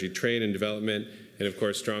to energy trade and development, and of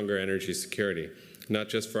course, stronger energy security, not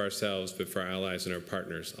just for ourselves, but for our allies and our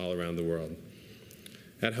partners all around the world.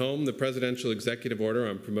 At home, the presidential executive order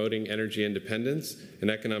on promoting energy independence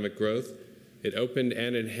and economic growth, it opened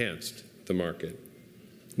and enhanced the market.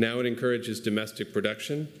 Now it encourages domestic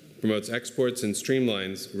production, promotes exports, and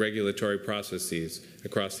streamlines regulatory processes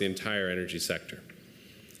across the entire energy sector.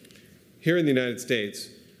 Here in the United States,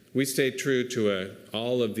 we stay true to an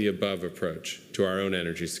all-of-the-above approach to our own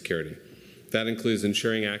energy security. That includes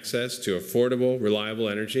ensuring access to affordable, reliable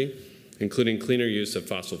energy, including cleaner use of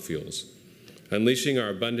fossil fuels. Unleashing our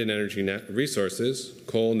abundant energy resources,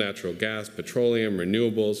 coal, natural gas, petroleum,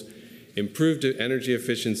 renewables, improved energy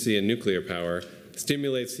efficiency, and nuclear power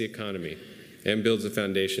stimulates the economy and builds a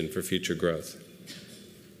foundation for future growth.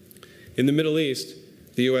 In the Middle East,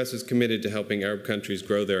 the U.S. is committed to helping Arab countries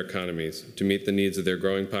grow their economies to meet the needs of their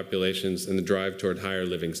growing populations and the drive toward higher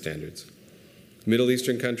living standards. Middle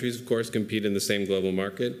Eastern countries, of course, compete in the same global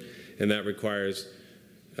market, and that requires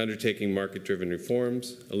undertaking market-driven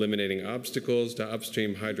reforms, eliminating obstacles to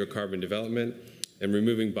upstream hydrocarbon development, and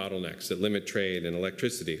removing bottlenecks that limit trade in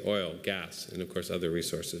electricity, oil, gas, and of course other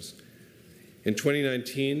resources. In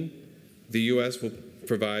 2019, the U.S. will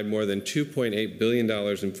provide more than $2.8 billion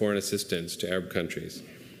in foreign assistance to Arab countries.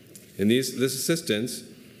 And this assistance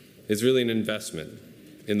is really an investment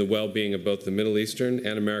in the well-being of both the Middle Eastern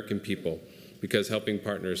and American people, because helping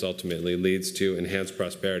partners ultimately leads to enhanced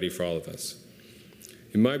prosperity for all of us.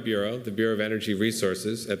 In my bureau, the Bureau of Energy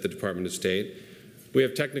Resources at the Department of State, we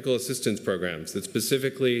have technical assistance programs that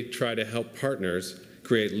specifically try to help partners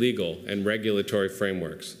create legal and regulatory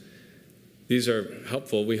frameworks. These are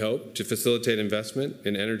helpful, we hope, to facilitate investment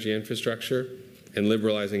in energy infrastructure and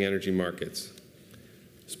liberalizing energy markets.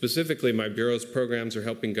 Specifically, my bureau's programs are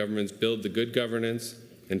helping governments build the good governance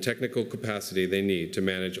and technical capacity they need to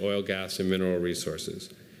manage oil, gas, and mineral resources.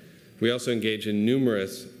 We also engage in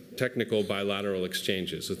numerous technical bilateral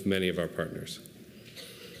exchanges with many of our partners.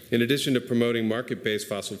 In addition to promoting market-based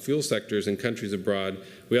fossil fuel sectors in countries abroad,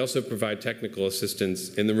 we also provide technical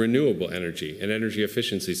assistance in the renewable energy and energy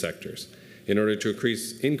efficiency sectors in order to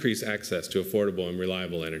increase access to affordable and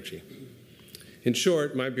reliable energy. In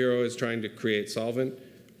short, my bureau is trying to create solvent,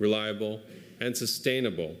 reliable, and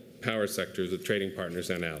sustainable power sectors with trading partners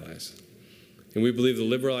and allies. And we believe the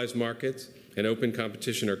liberalized markets and open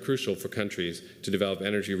competition are crucial for countries to develop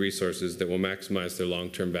energy resources that will maximize their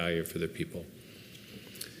long-term value for their people.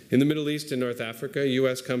 In the Middle East and North Africa,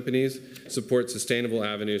 U.S. companies support sustainable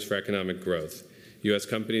avenues for economic growth. U.S.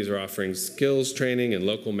 companies are offering skills training and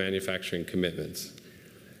local manufacturing commitments.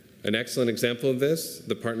 An excellent example of this,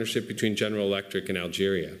 the partnership between General Electric and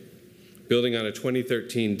Algeria. Building on a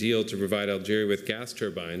 2013 deal to provide Algeria with gas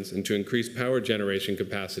turbines and to increase power generation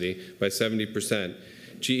capacity by 70%,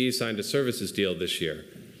 GE signed a services deal this year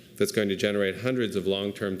that's going to generate hundreds of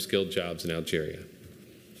long-term skilled jobs in Algeria.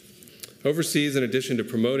 Overseas, in addition to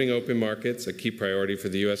promoting open markets, a key priority for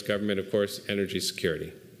the U.S. government, of course, energy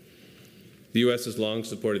security. The U.S. has long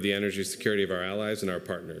supported the energy security of our allies and our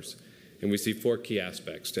partners, and we see four key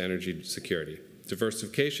aspects to energy security: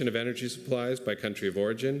 diversification of energy supplies by country of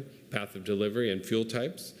origin, path of delivery, and fuel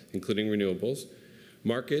types, including renewables,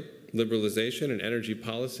 market liberalization and energy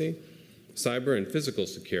policy, cyber and physical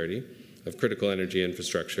security of critical energy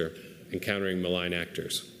infrastructure, and countering malign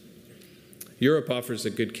actors. Europe offers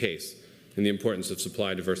a good case in the importance of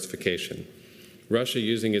supply diversification. Russia,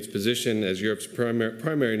 using its position as Europe's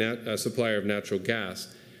primary supplier of natural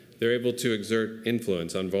gas, they're able to exert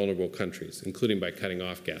influence on vulnerable countries, including by cutting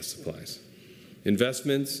off gas supplies.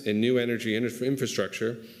 Investments in new energy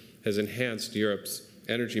infrastructure has enhanced Europe's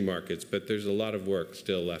energy markets, but there's a lot of work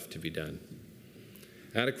still left to be done.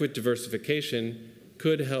 Adequate diversification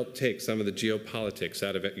could help take some of the geopolitics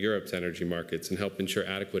out of Europe's energy markets and help ensure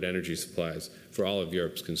adequate energy supplies for all of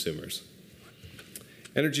Europe's consumers.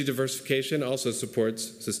 Energy diversification also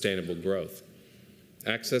supports sustainable growth.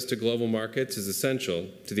 Access to global markets is essential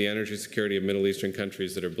to the energy security of Middle Eastern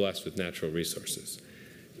countries that are blessed with natural resources.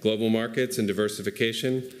 Global markets and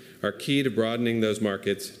diversification are key to broadening those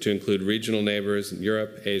markets to include regional neighbors in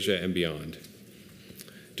Europe, Asia, and beyond.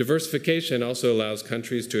 Diversification also allows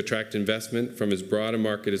countries to attract investment from as broad a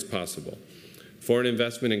market as possible. Foreign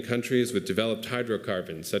investment in countries with developed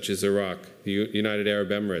hydrocarbons, such as Iraq, the United Arab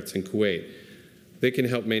Emirates, and Kuwait, they can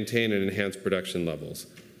help maintain and enhance production levels.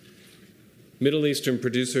 Middle Eastern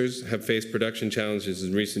producers have faced production challenges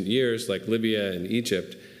in recent years, like Libya and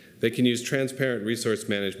Egypt. They can use transparent resource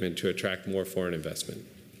management to attract more foreign investment.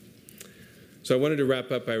 So I wanted to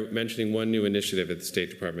wrap up by mentioning one new initiative at the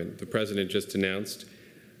State Department. The President just announced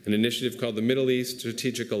an initiative called the Middle East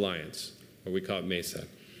Strategic Alliance, or we call it MESA,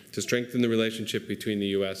 to strengthen the relationship between the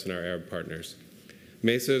U.S. and our Arab partners.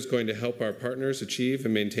 MESA is going to help our partners achieve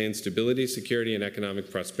and maintain stability, security, and economic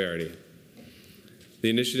prosperity. The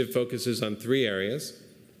initiative focuses on three areas: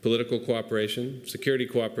 political cooperation, security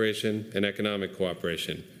cooperation, and economic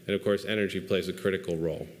cooperation. And of course, energy plays a critical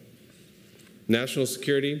role. National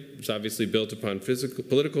security is obviously built upon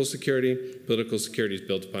political security. Political security is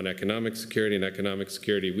built upon economic security, and economic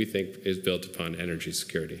security, we think, is built upon energy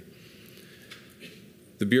security.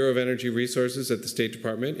 The Bureau of Energy Resources at the State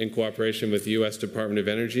Department, in cooperation with the U.S. Department of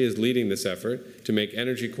Energy, is leading this effort to make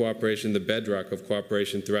energy cooperation the bedrock of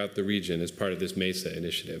cooperation throughout the region as part of this MESA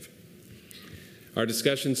initiative. Our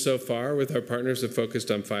discussions so far with our partners have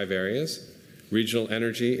focused on 5 areas: regional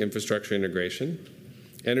energy infrastructure integration,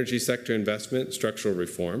 energy sector investment, structural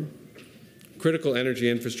reform, critical energy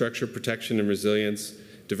infrastructure protection and resilience,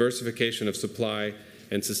 diversification of supply,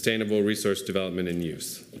 and sustainable resource development and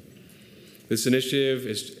use. This initiative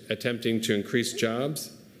is attempting to increase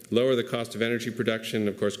jobs, lower the cost of energy production, and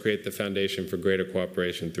of course create the foundation for greater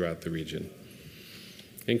cooperation throughout the region.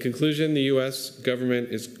 In conclusion, the U.S. government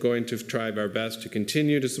is going to try our best to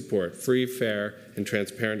continue to support free, fair, and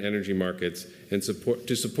transparent energy markets and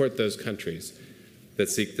to support those countries that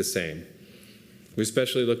seek the same. We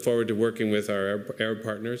especially look forward to working with our Arab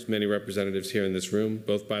partners, many representatives here in this room,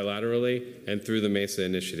 both bilaterally and through the MESA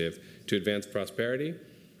initiative, to advance prosperity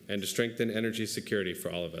and to strengthen energy security for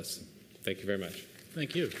all of us. Thank you very much.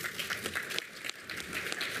 Thank you.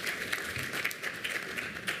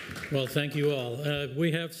 Well, thank you all.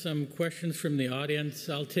 We have some questions from the audience.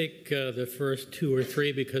 I'll take the first two or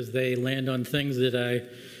three because they land on things that I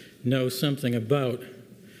know something about.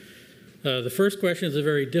 The first question is a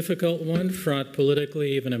very difficult one, fraught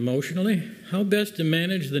politically, even emotionally. How best to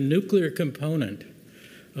manage the nuclear component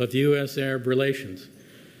of U.S.-Arab relations?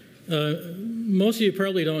 Most of you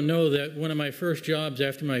probably don't know that one of my first jobs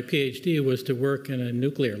after my PhD was to work in a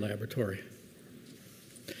nuclear laboratory.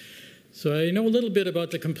 So I know a little bit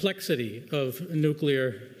about the complexity of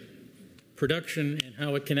nuclear production and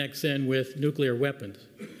how it connects in with nuclear weapons.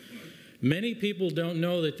 Many people don't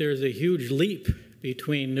know that there's a huge leap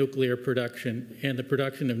between nuclear production and the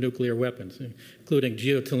production of nuclear weapons, including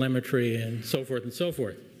geotelemetry and so forth and so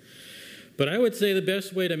forth. But I would say the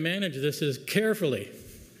best way to manage this is carefully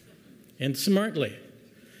and smartly,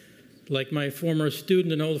 like my former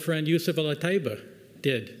student and old friend Yusuf Al-Ataiba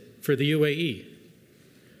did for the UAE.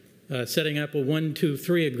 Setting up a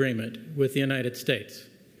 1-2-3 agreement with the United States.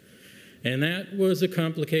 And that was a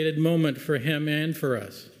complicated moment for him and for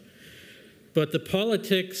us. But the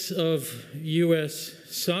politics of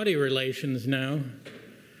U.S.-Saudi relations now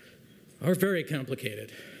are very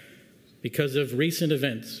complicated because of recent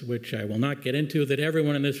events, which I will not get into, that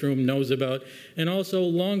everyone in this room knows about, and also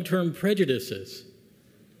long-term prejudices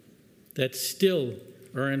that still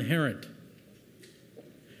are inherent.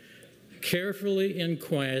 Carefully and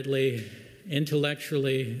quietly,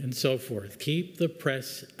 intellectually, and so forth. Keep the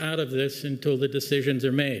press out of this until the decisions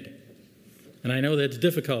are made. And I know that's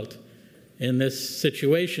difficult in this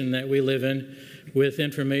situation that we live in with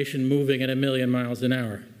information moving at 1,000,000 miles an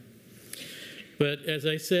hour. But as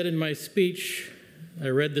I said in my speech, I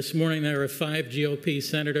read this morning there are 5 GOP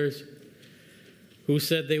senators who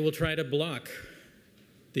said they will try to block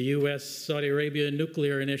the U.S.-Saudi Arabia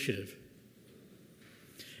nuclear initiative.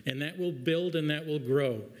 And that will build and that will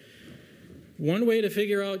grow. One way to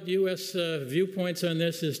figure out U.S. viewpoints on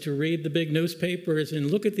this is to read the big newspapers and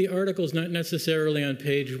look at the articles, not necessarily on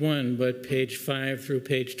page 1, but page 5 through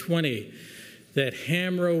page 20, that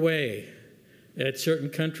hammer away at certain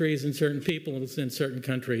countries and certain people in certain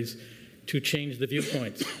countries to change the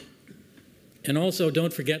viewpoints. And also,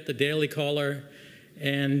 don't forget the Daily Caller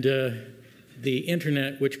and the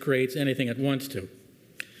Internet, which creates anything it wants to.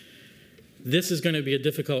 This is going to be a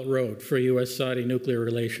difficult road for U.S.-Saudi nuclear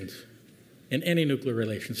relations, and any nuclear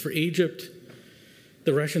relations. For Egypt,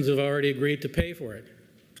 the Russians have already agreed to pay for it.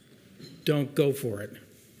 Don't go for it,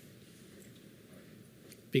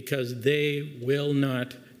 because they will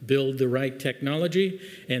not build the right technology,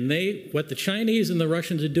 and what the Chinese and the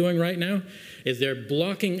Russians are doing right now is they're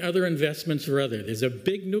blocking other investments for others. There's a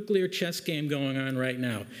big nuclear chess game going on right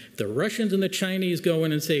now. The Russians and the Chinese go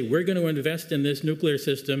in and say, we're going to invest in this nuclear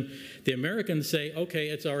system. The Americans say, okay,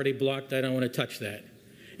 it's already blocked. I don't want to touch that.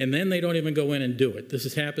 And then they don't even go in and do it. This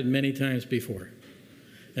has happened many times before.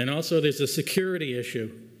 And also there's a security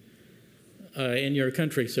issue in your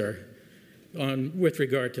country, sir, with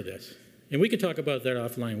regard to this. And we can talk about that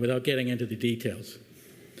offline without getting into the details.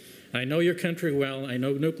 I know your country well. I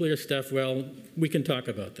know nuclear stuff well. We can talk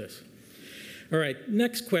about this. All right,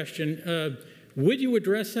 next question. Would you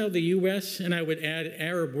address how the U.S., and I would add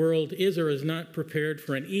Arab world, is or is not prepared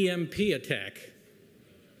for an EMP attack?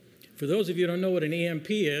 For those of you who don't know what an EMP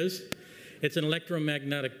is, it's an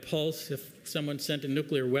electromagnetic pulse. If someone sent a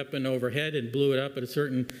nuclear weapon overhead and blew it up at a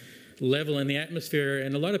certain level in the atmosphere,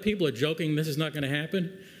 and a lot of people are joking this is not going to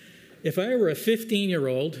happen. If I were a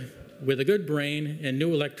 15-year-old with a good brain and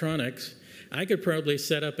new electronics, I could probably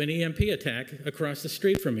set up an EMP attack across the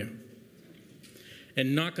street from you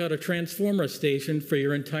and knock out a transformer station for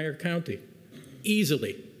your entire county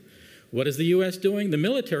easily. What is the U.S. doing? The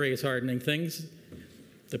military is hardening things.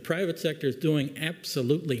 The private sector is doing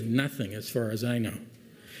absolutely nothing as far as I know.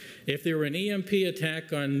 If there were an EMP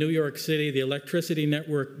attack on New York City, the electricity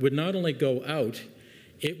network would not only go out,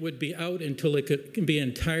 it would be out until it can be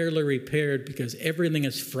entirely repaired because everything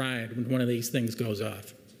is fried when one of these things goes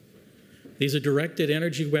off. These are directed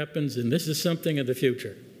energy weapons, and this is something of the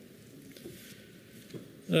future.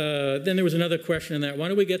 Then there was another question in that. Why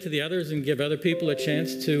don't we get to the others and give other people a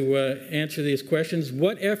chance to answer these questions?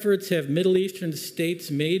 What efforts have Middle Eastern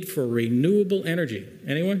states made for renewable energy?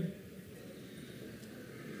 Anyone?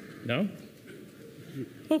 No?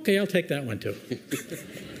 Okay, I'll take that one too.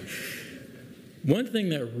 One thing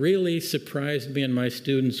that really surprised me and my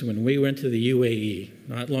students when we went to the UAE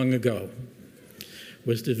not long ago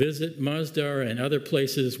was to visit Masdar and other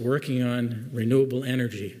places working on renewable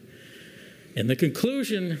energy. And the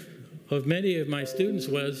conclusion of many of my students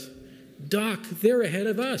was, Doc, they're ahead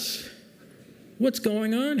of us. What's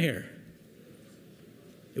going on here?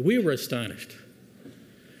 We were astonished.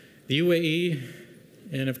 The UAE,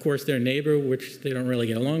 and of course their neighbor, which they don't really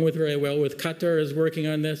get along with very well with, Qatar is working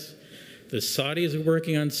on this. The Saudis are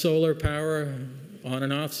working on solar power on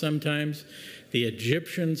and off sometimes. The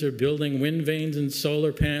Egyptians are building wind vanes and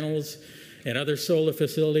solar panels and other solar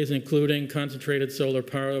facilities, including concentrated solar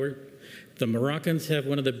power. The Moroccans have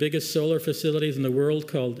one of the biggest solar facilities in the world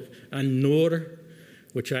called An-Nur,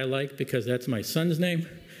 which I like because that's my son's name,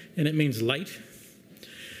 and it means light.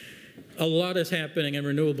 A lot is happening in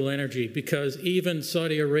renewable energy because even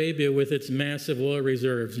Saudi Arabia, with its massive oil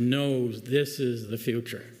reserves, knows this is the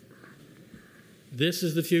future. This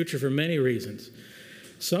is the future for many reasons.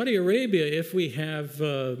 Saudi Arabia, if we have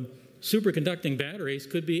superconducting batteries,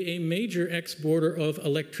 could be a major exporter of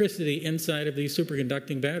electricity inside of these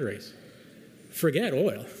superconducting batteries. Forget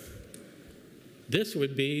oil. This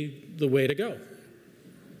would be the way to go.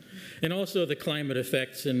 And also the climate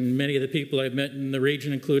effects, and many of the people I've met in the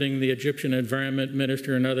region, including the Egyptian environment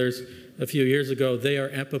minister and others a few years ago, they are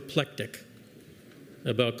apoplectic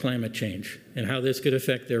about climate change and how this could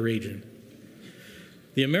affect their region.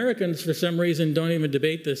 The Americans, for some reason, don't even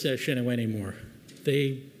debate this issue anymore.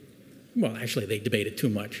 Well, actually, they debate it too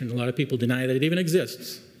much, and a lot of people deny that it even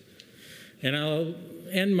exists. And I'll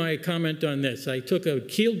end my comment on this. I took a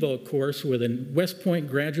keelboat course with a West Point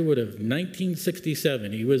graduate of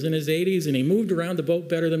 1967. He was in his 80s, and he moved around the boat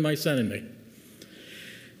better than my son and me.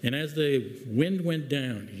 And as the wind went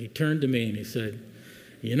down, he turned to me and he said,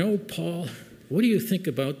 "You know, Paul, what do you think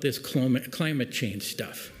about this climate change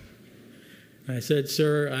stuff?" I said,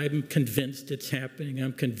 "Sir, I'm convinced it's happening.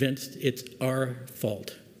 I'm convinced it's our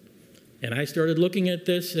fault." And I started looking at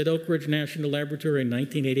this at Oak Ridge National Laboratory in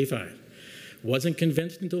 1985. Wasn't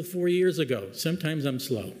convinced until 4 years ago. Sometimes I'm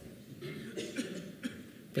slow.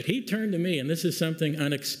 But he turned to me, and this is something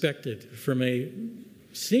unexpected from a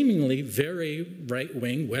seemingly very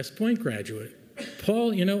right-wing West Point graduate.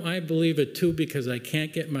 "Paul, you know, I believe it too because I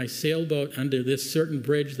can't get my sailboat under this certain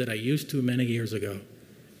bridge that I used to many years ago."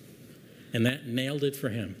 And that nailed it for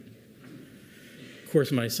him. Of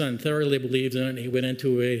course, my son thoroughly believes in it, and he went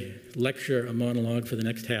into a lecture, a monologue for the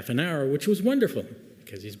next half an hour, which was wonderful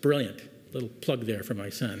because he's brilliant. Little plug there for my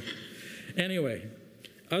son. Anyway,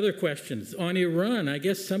 other questions. On Iran, I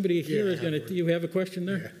guess somebody here is going to, you have a question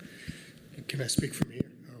there? Yeah. Can I speak from here?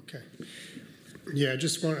 Okay. Yeah, I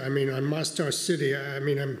just want, on Masdar City,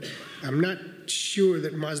 I'm not sure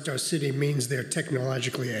that Masdar City means they're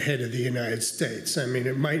technologically ahead of the United States.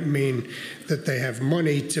 It might mean that they have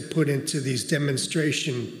money to put into these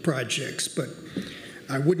demonstration projects, but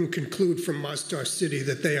I wouldn't conclude from Masdar City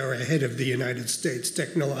that they are ahead of the United States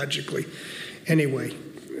technologically. Anyway,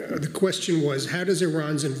 the question was, how does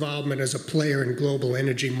Iran's involvement as a player in global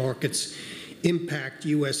energy markets impact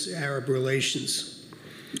U.S.-Arab relations?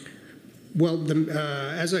 Well,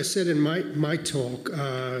 as I said in my talk,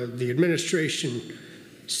 the administration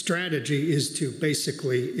strategy is to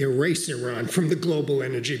basically erase Iran from the global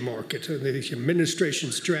energy market. The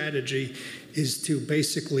administration strategy is to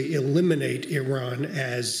basically eliminate Iran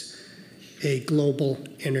as a global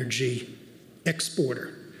energy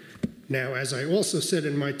exporter. Now, as I also said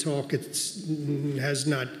in my talk, it has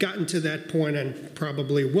not gotten to that point and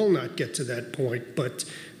probably will not get to that point, but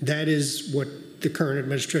that is what the current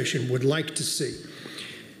administration would like to see.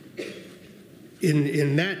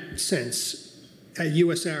 In that sense,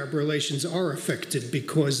 U.S.-Arab relations are affected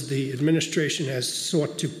because the administration has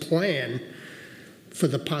sought to plan for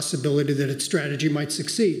the possibility that its strategy might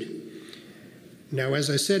succeed. Now, as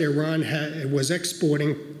I said, Iran was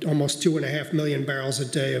exporting almost 2.5 million barrels a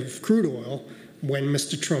day of crude oil when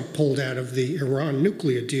Mr. Trump pulled out of the Iran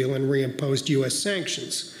nuclear deal and reimposed U.S.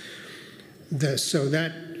 sanctions. So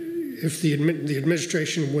that if the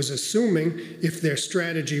administration was assuming if their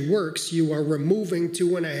strategy works, you are removing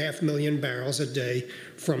 2.5 million barrels a day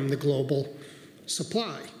from the global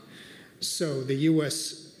supply. So the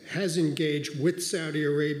U.S. has engaged with Saudi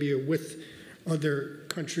Arabia, with other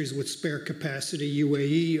countries with spare capacity,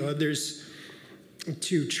 UAE, others,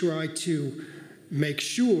 to try to make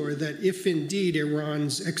sure that if indeed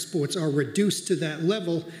Iran's exports are reduced to that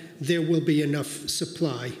level, there will be enough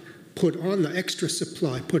supply put on the extra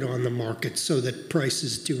supply, put on the market so that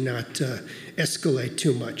prices do not escalate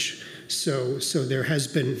too much. So there has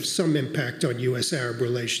been some impact on U.S.-Arab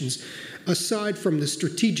relations, aside from the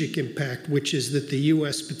strategic impact, which is that the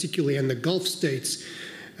U.S., particularly and the Gulf states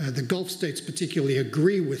particularly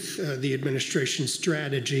agree with the administration's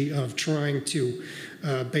strategy of trying to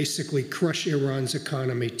basically crush Iran's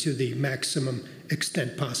economy to the maximum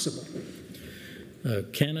extent possible.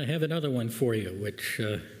 Ken, I have another one for you, which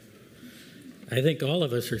I think all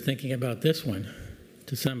of us are thinking about this one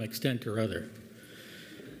to some extent or other.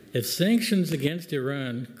 If sanctions against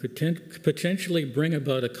Iran could potentially bring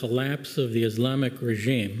about a collapse of the Islamic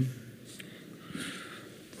regime,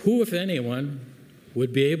 who, if anyone,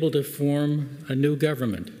 would be able to form a new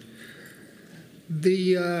government?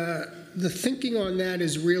 The thinking on that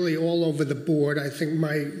is really all over the board. I think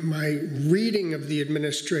my reading of the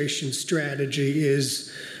administration's strategy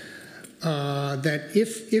is that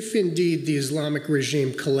if indeed the Islamic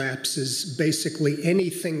regime collapses, basically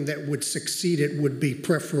anything that would succeed it would be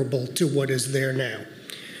preferable to what is there now.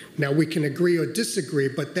 Now, we can agree or disagree,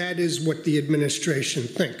 but that is what the administration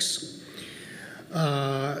thinks.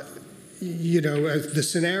 The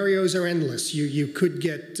scenarios are endless. You could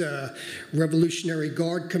get Revolutionary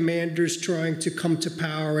Guard commanders trying to come to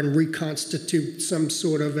power and reconstitute some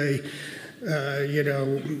sort of a,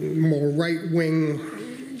 more right-wing,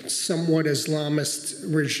 somewhat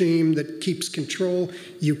Islamist regime that keeps control.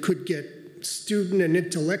 You could get student and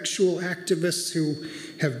intellectual activists who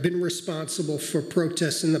have been responsible for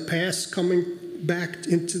protests in the past coming back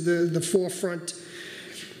into the forefront.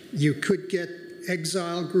 You could get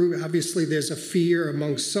exile group. Obviously, there's a fear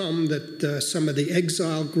among some that some of the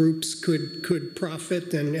exile groups could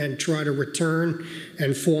profit and try to return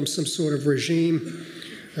and form some sort of regime.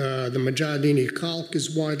 The Mujahideen-e-Khalq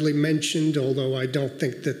is widely mentioned, although I don't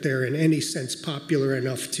think that they're in any sense popular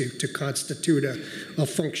enough to constitute a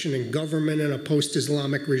functioning government in a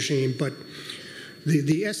post-Islamic regime. But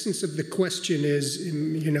the essence of the question is,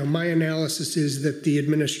 my analysis is that the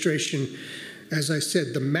administration, as I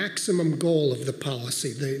said, the maximum goal of the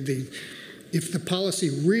policy, if the policy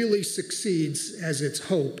really succeeds as it's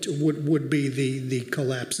hoped, would be the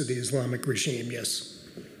collapse of the Islamic regime, yes.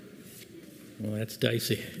 Well, that's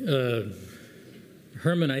dicey.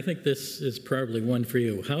 Herman, I think this is probably one for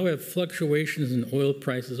you. How have fluctuations in oil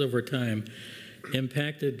prices over time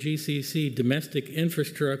impacted GCC domestic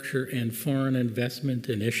infrastructure and foreign investment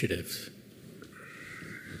initiatives?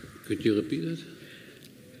 Could you repeat it?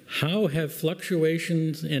 How have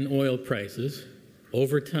fluctuations in oil prices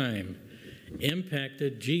over time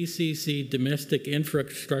impacted GCC domestic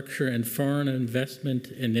infrastructure and foreign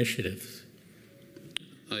investment initiatives?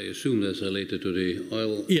 I assume that's related to the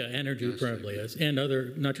oil. Yeah, energy probably is, and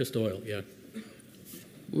other, not just oil, yeah.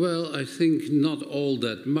 Well, I think not all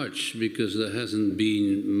that much, because there hasn't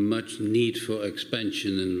been much need for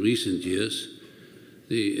expansion in recent years.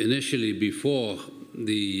 Initially, before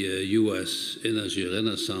the U.S. energy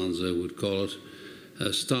renaissance, I would call it,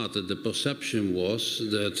 started, the perception was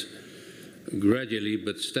that gradually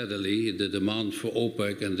but steadily the demand for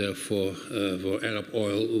OPEC and therefore for Arab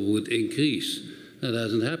oil would increase. That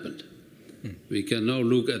hasn't happened. We can now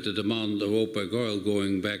look at the demand of OPEC oil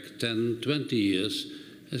going back 10, 20 years.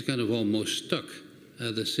 It's kind of almost stuck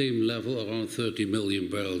at the same level, around 30 million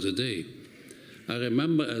barrels a day. I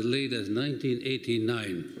remember as late as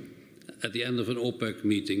 1989, at the end of an OPEC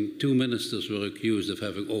meeting, 2 ministers were accused of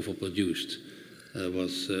having overproduced. It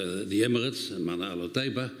was the Emirates, Mana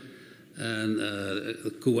al-Taiba, and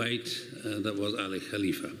Kuwait, that was Ali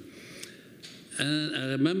Khalifa. And I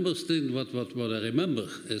remember still, what I remember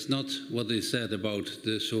is not what they said about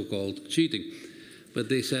the so-called cheating, but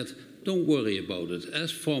they said, don't worry about it.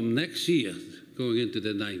 As from next year, going into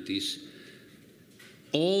the 90s,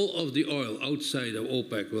 all of the oil outside of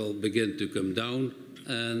OPEC will begin to come down,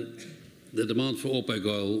 and the demand for OPEC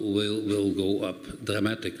oil will go up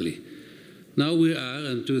dramatically. Now we are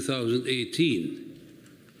in 2018.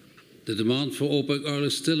 The demand for OPEC oil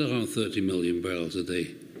is still around 30 million barrels a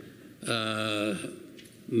day.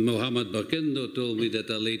 Mohammed Barkindo told me that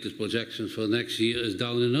their latest projections for next year is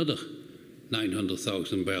down another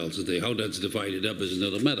 900,000 barrels a day. How that's divided up is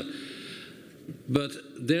another matter. But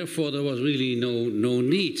therefore, there was really no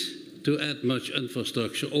need to add much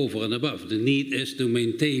infrastructure over and above. The need is to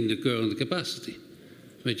maintain the current capacity,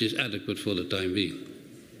 which is adequate for the time being.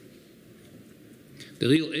 The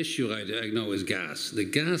real issue right now is gas. The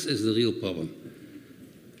gas is the real problem,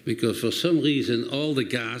 because for some reason all the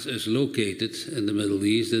gas is located in the Middle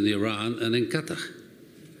East, in Iran, and in Qatar.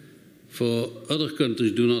 For other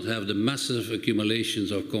countries do not have the massive accumulations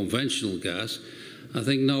of conventional gas. I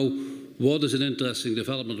think now what is an interesting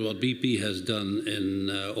development, what BP has done in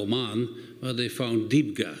Oman, where they found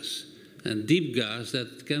deep gas. And deep gas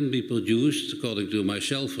that can be produced, according to my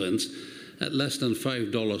Shell friends, at less than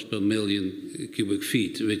 $5 per million cubic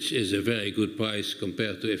feet, which is a very good price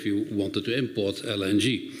compared to if you wanted to import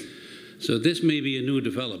LNG. So this may be a new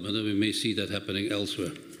development, and we may see that happening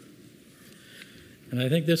elsewhere. And I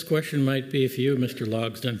think this question might be for you, Mr.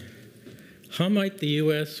 Logsdon. How might the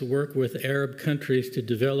U.S. work with Arab countries to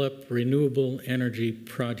develop renewable energy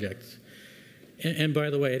projects? And by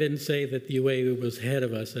the way, I didn't say that the UAE was ahead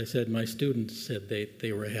of us. I said my students said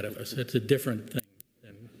they were ahead of us. It's a different thing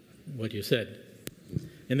than what you said.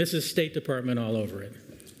 And this is State Department all over it.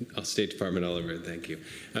 State Department all over it, thank you.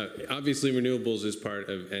 Obviously, renewables is part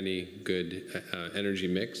of any good energy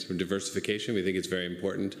mix. For diversification, we think it's very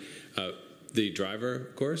important. The driver,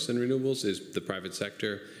 of course, in renewables is the private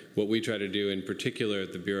sector. What we try to do, in particular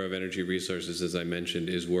at the Bureau of Energy Resources, as I mentioned,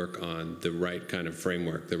 is work on the right kind of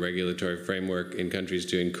framework, the regulatory framework in countries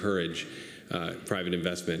to encourage private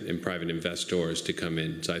investment and private investors to come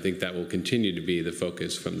in. So I think that will continue to be the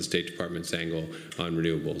focus from the State Department's angle on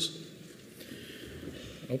renewables.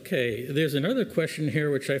 Okay, there's another question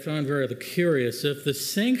here which I found very curious. If the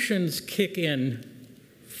sanctions kick in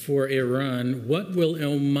for Iran, what will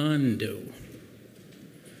Oman do?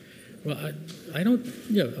 Well, I don't,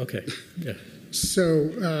 yeah, okay, yeah. So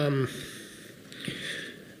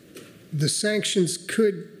the sanctions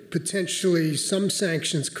could potentially, some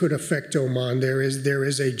sanctions could affect Oman. There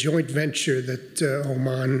is a joint venture that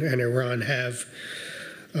Oman and Iran have.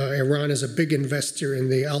 Iran is a big investor in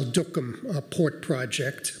the Al Duqm port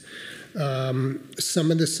project. Some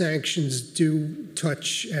of the sanctions do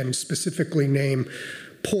touch and specifically name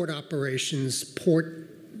port operations, port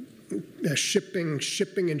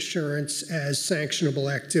shipping insurance as sanctionable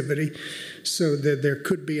activity. So there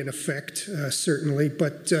could be an effect, certainly.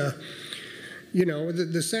 But, you know,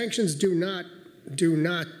 the sanctions do not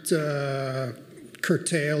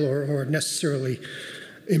curtail or necessarily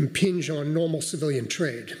impinge on normal civilian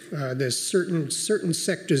trade. There's certain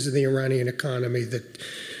sectors of the Iranian economy that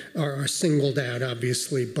are singled out,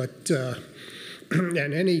 obviously, but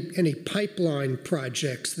and any pipeline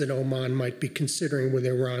projects that Oman might be considering with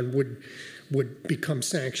Iran would become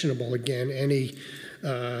sanctionable again.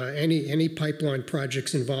 Any pipeline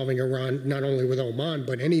projects involving Iran, not only with Oman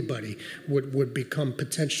but anybody, would become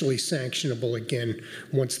potentially sanctionable again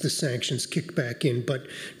once the sanctions kick back in. But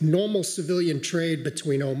normal civilian trade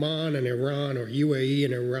between Oman and Iran, or UAE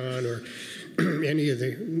and Iran, or any of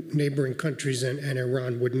the neighboring countries and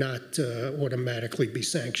Iran would not automatically be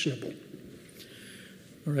sanctionable.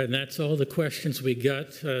 All right, and that's all the questions we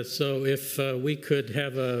got. So if we could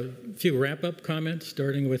have a few wrap-up comments,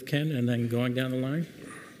 starting with Ken and then going down the line.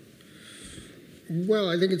 Well,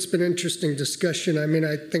 I think it's been an interesting discussion. I mean,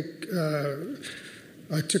 I think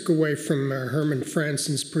I took away from Herman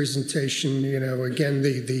Franson's presentation, you know, again,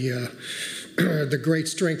 the great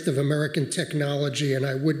strength of American technology. And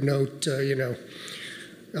I would note, you know,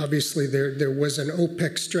 obviously there was an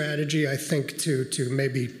OPEC strategy, I think, to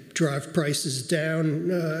maybe drive prices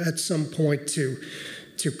down at some point to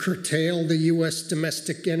curtail the U.S.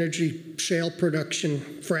 domestic energy, shale production,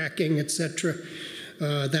 fracking, et cetera.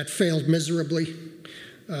 That failed miserably.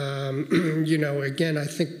 You know, again, I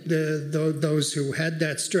think those who had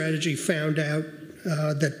that strategy found out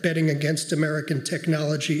that betting against American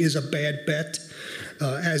technology is a bad bet,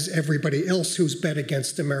 as everybody else who's bet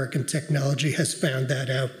against American technology has found that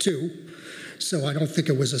out too. So I don't think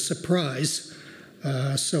it was a surprise.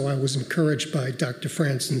 So I was encouraged by Dr.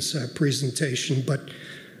 Franson's presentation. But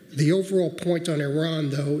the overall point on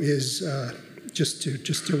Iran, though, is just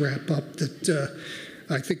to wrap up that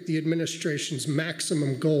I think the administration's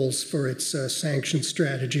maximum goals for its sanction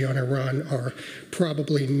strategy on Iran are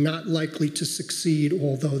probably not likely to succeed,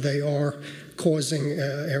 although they are causing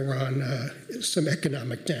Iran some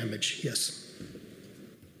economic damage. Yes.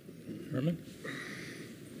 Herman?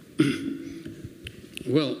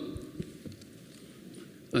 Well,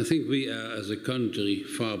 I think we are, as a country,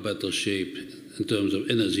 far better shape in terms of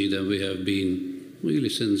energy than we have been really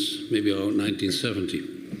since maybe around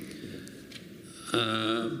 1970.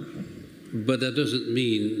 But that doesn't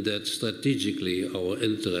mean that strategically our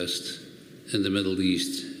interest in the Middle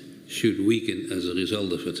East should weaken as a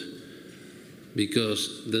result of it.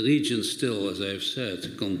 Because the region still, as I've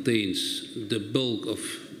said, contains the bulk of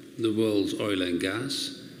the world's oil and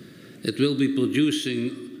gas. It will be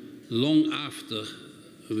producing long after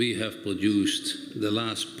we have produced the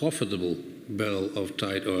last profitable barrel of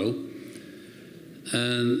tight oil.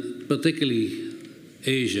 And particularly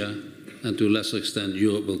Asia, and to a lesser extent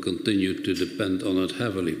Europe, will continue to depend on it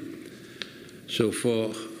heavily. So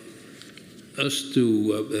for us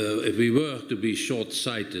to, if we were to be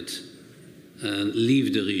short-sighted and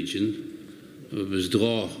leave the region,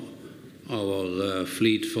 withdraw our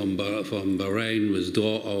fleet from Bahrain,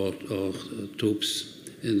 withdraw our troops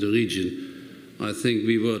in the region, I think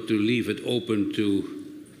we were to leave it open to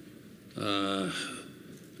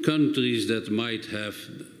countries that might have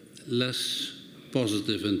less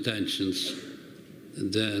positive intentions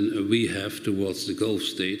than we have towards the Gulf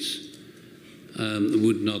states,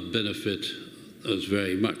 would not benefit us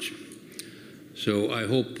very much. So I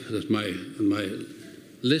hope that my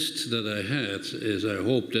list that I had is I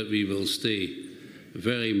hope that we will stay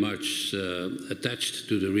very much attached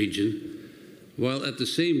to the region, while at the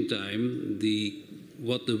same time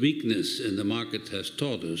what the weakness in the market has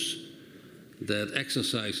taught us, that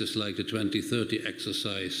exercises like the 2030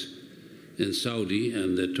 exercise in Saudi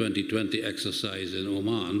and the 2020 exercise in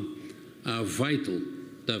Oman are vital.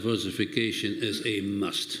 Diversification is a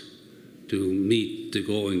must to meet the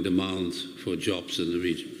growing demand for jobs in the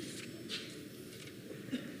region.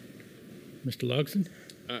 Mr. Logsdon?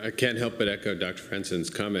 I can't help but echo Dr. Franson's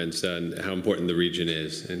comments on how important the region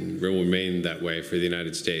is and will remain that way for the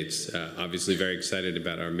United States. Obviously very excited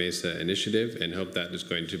about our MESA initiative and hope that is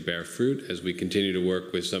going to bear fruit as we continue to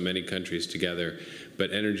work with so many countries together.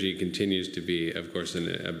 But energy continues to be, of course,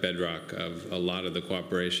 a bedrock of a lot of the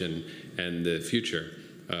cooperation and the future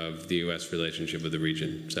of the U.S. relationship with the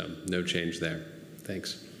region. So no change there.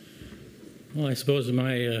 Thanks. Well, I suppose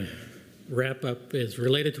my wrap-up is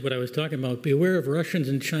related to what I was talking about. Beware of Russians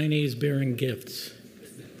and Chinese bearing gifts,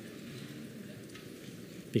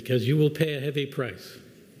 because you will pay a heavy price.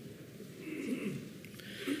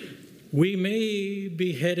 We may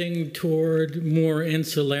be heading toward more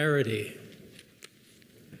insularity,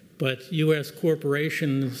 but U.S.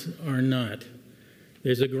 corporations are not.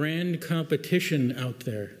 There's a grand competition out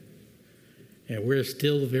there, and we're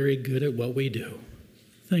still very good at what we do.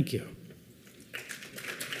 Thank you.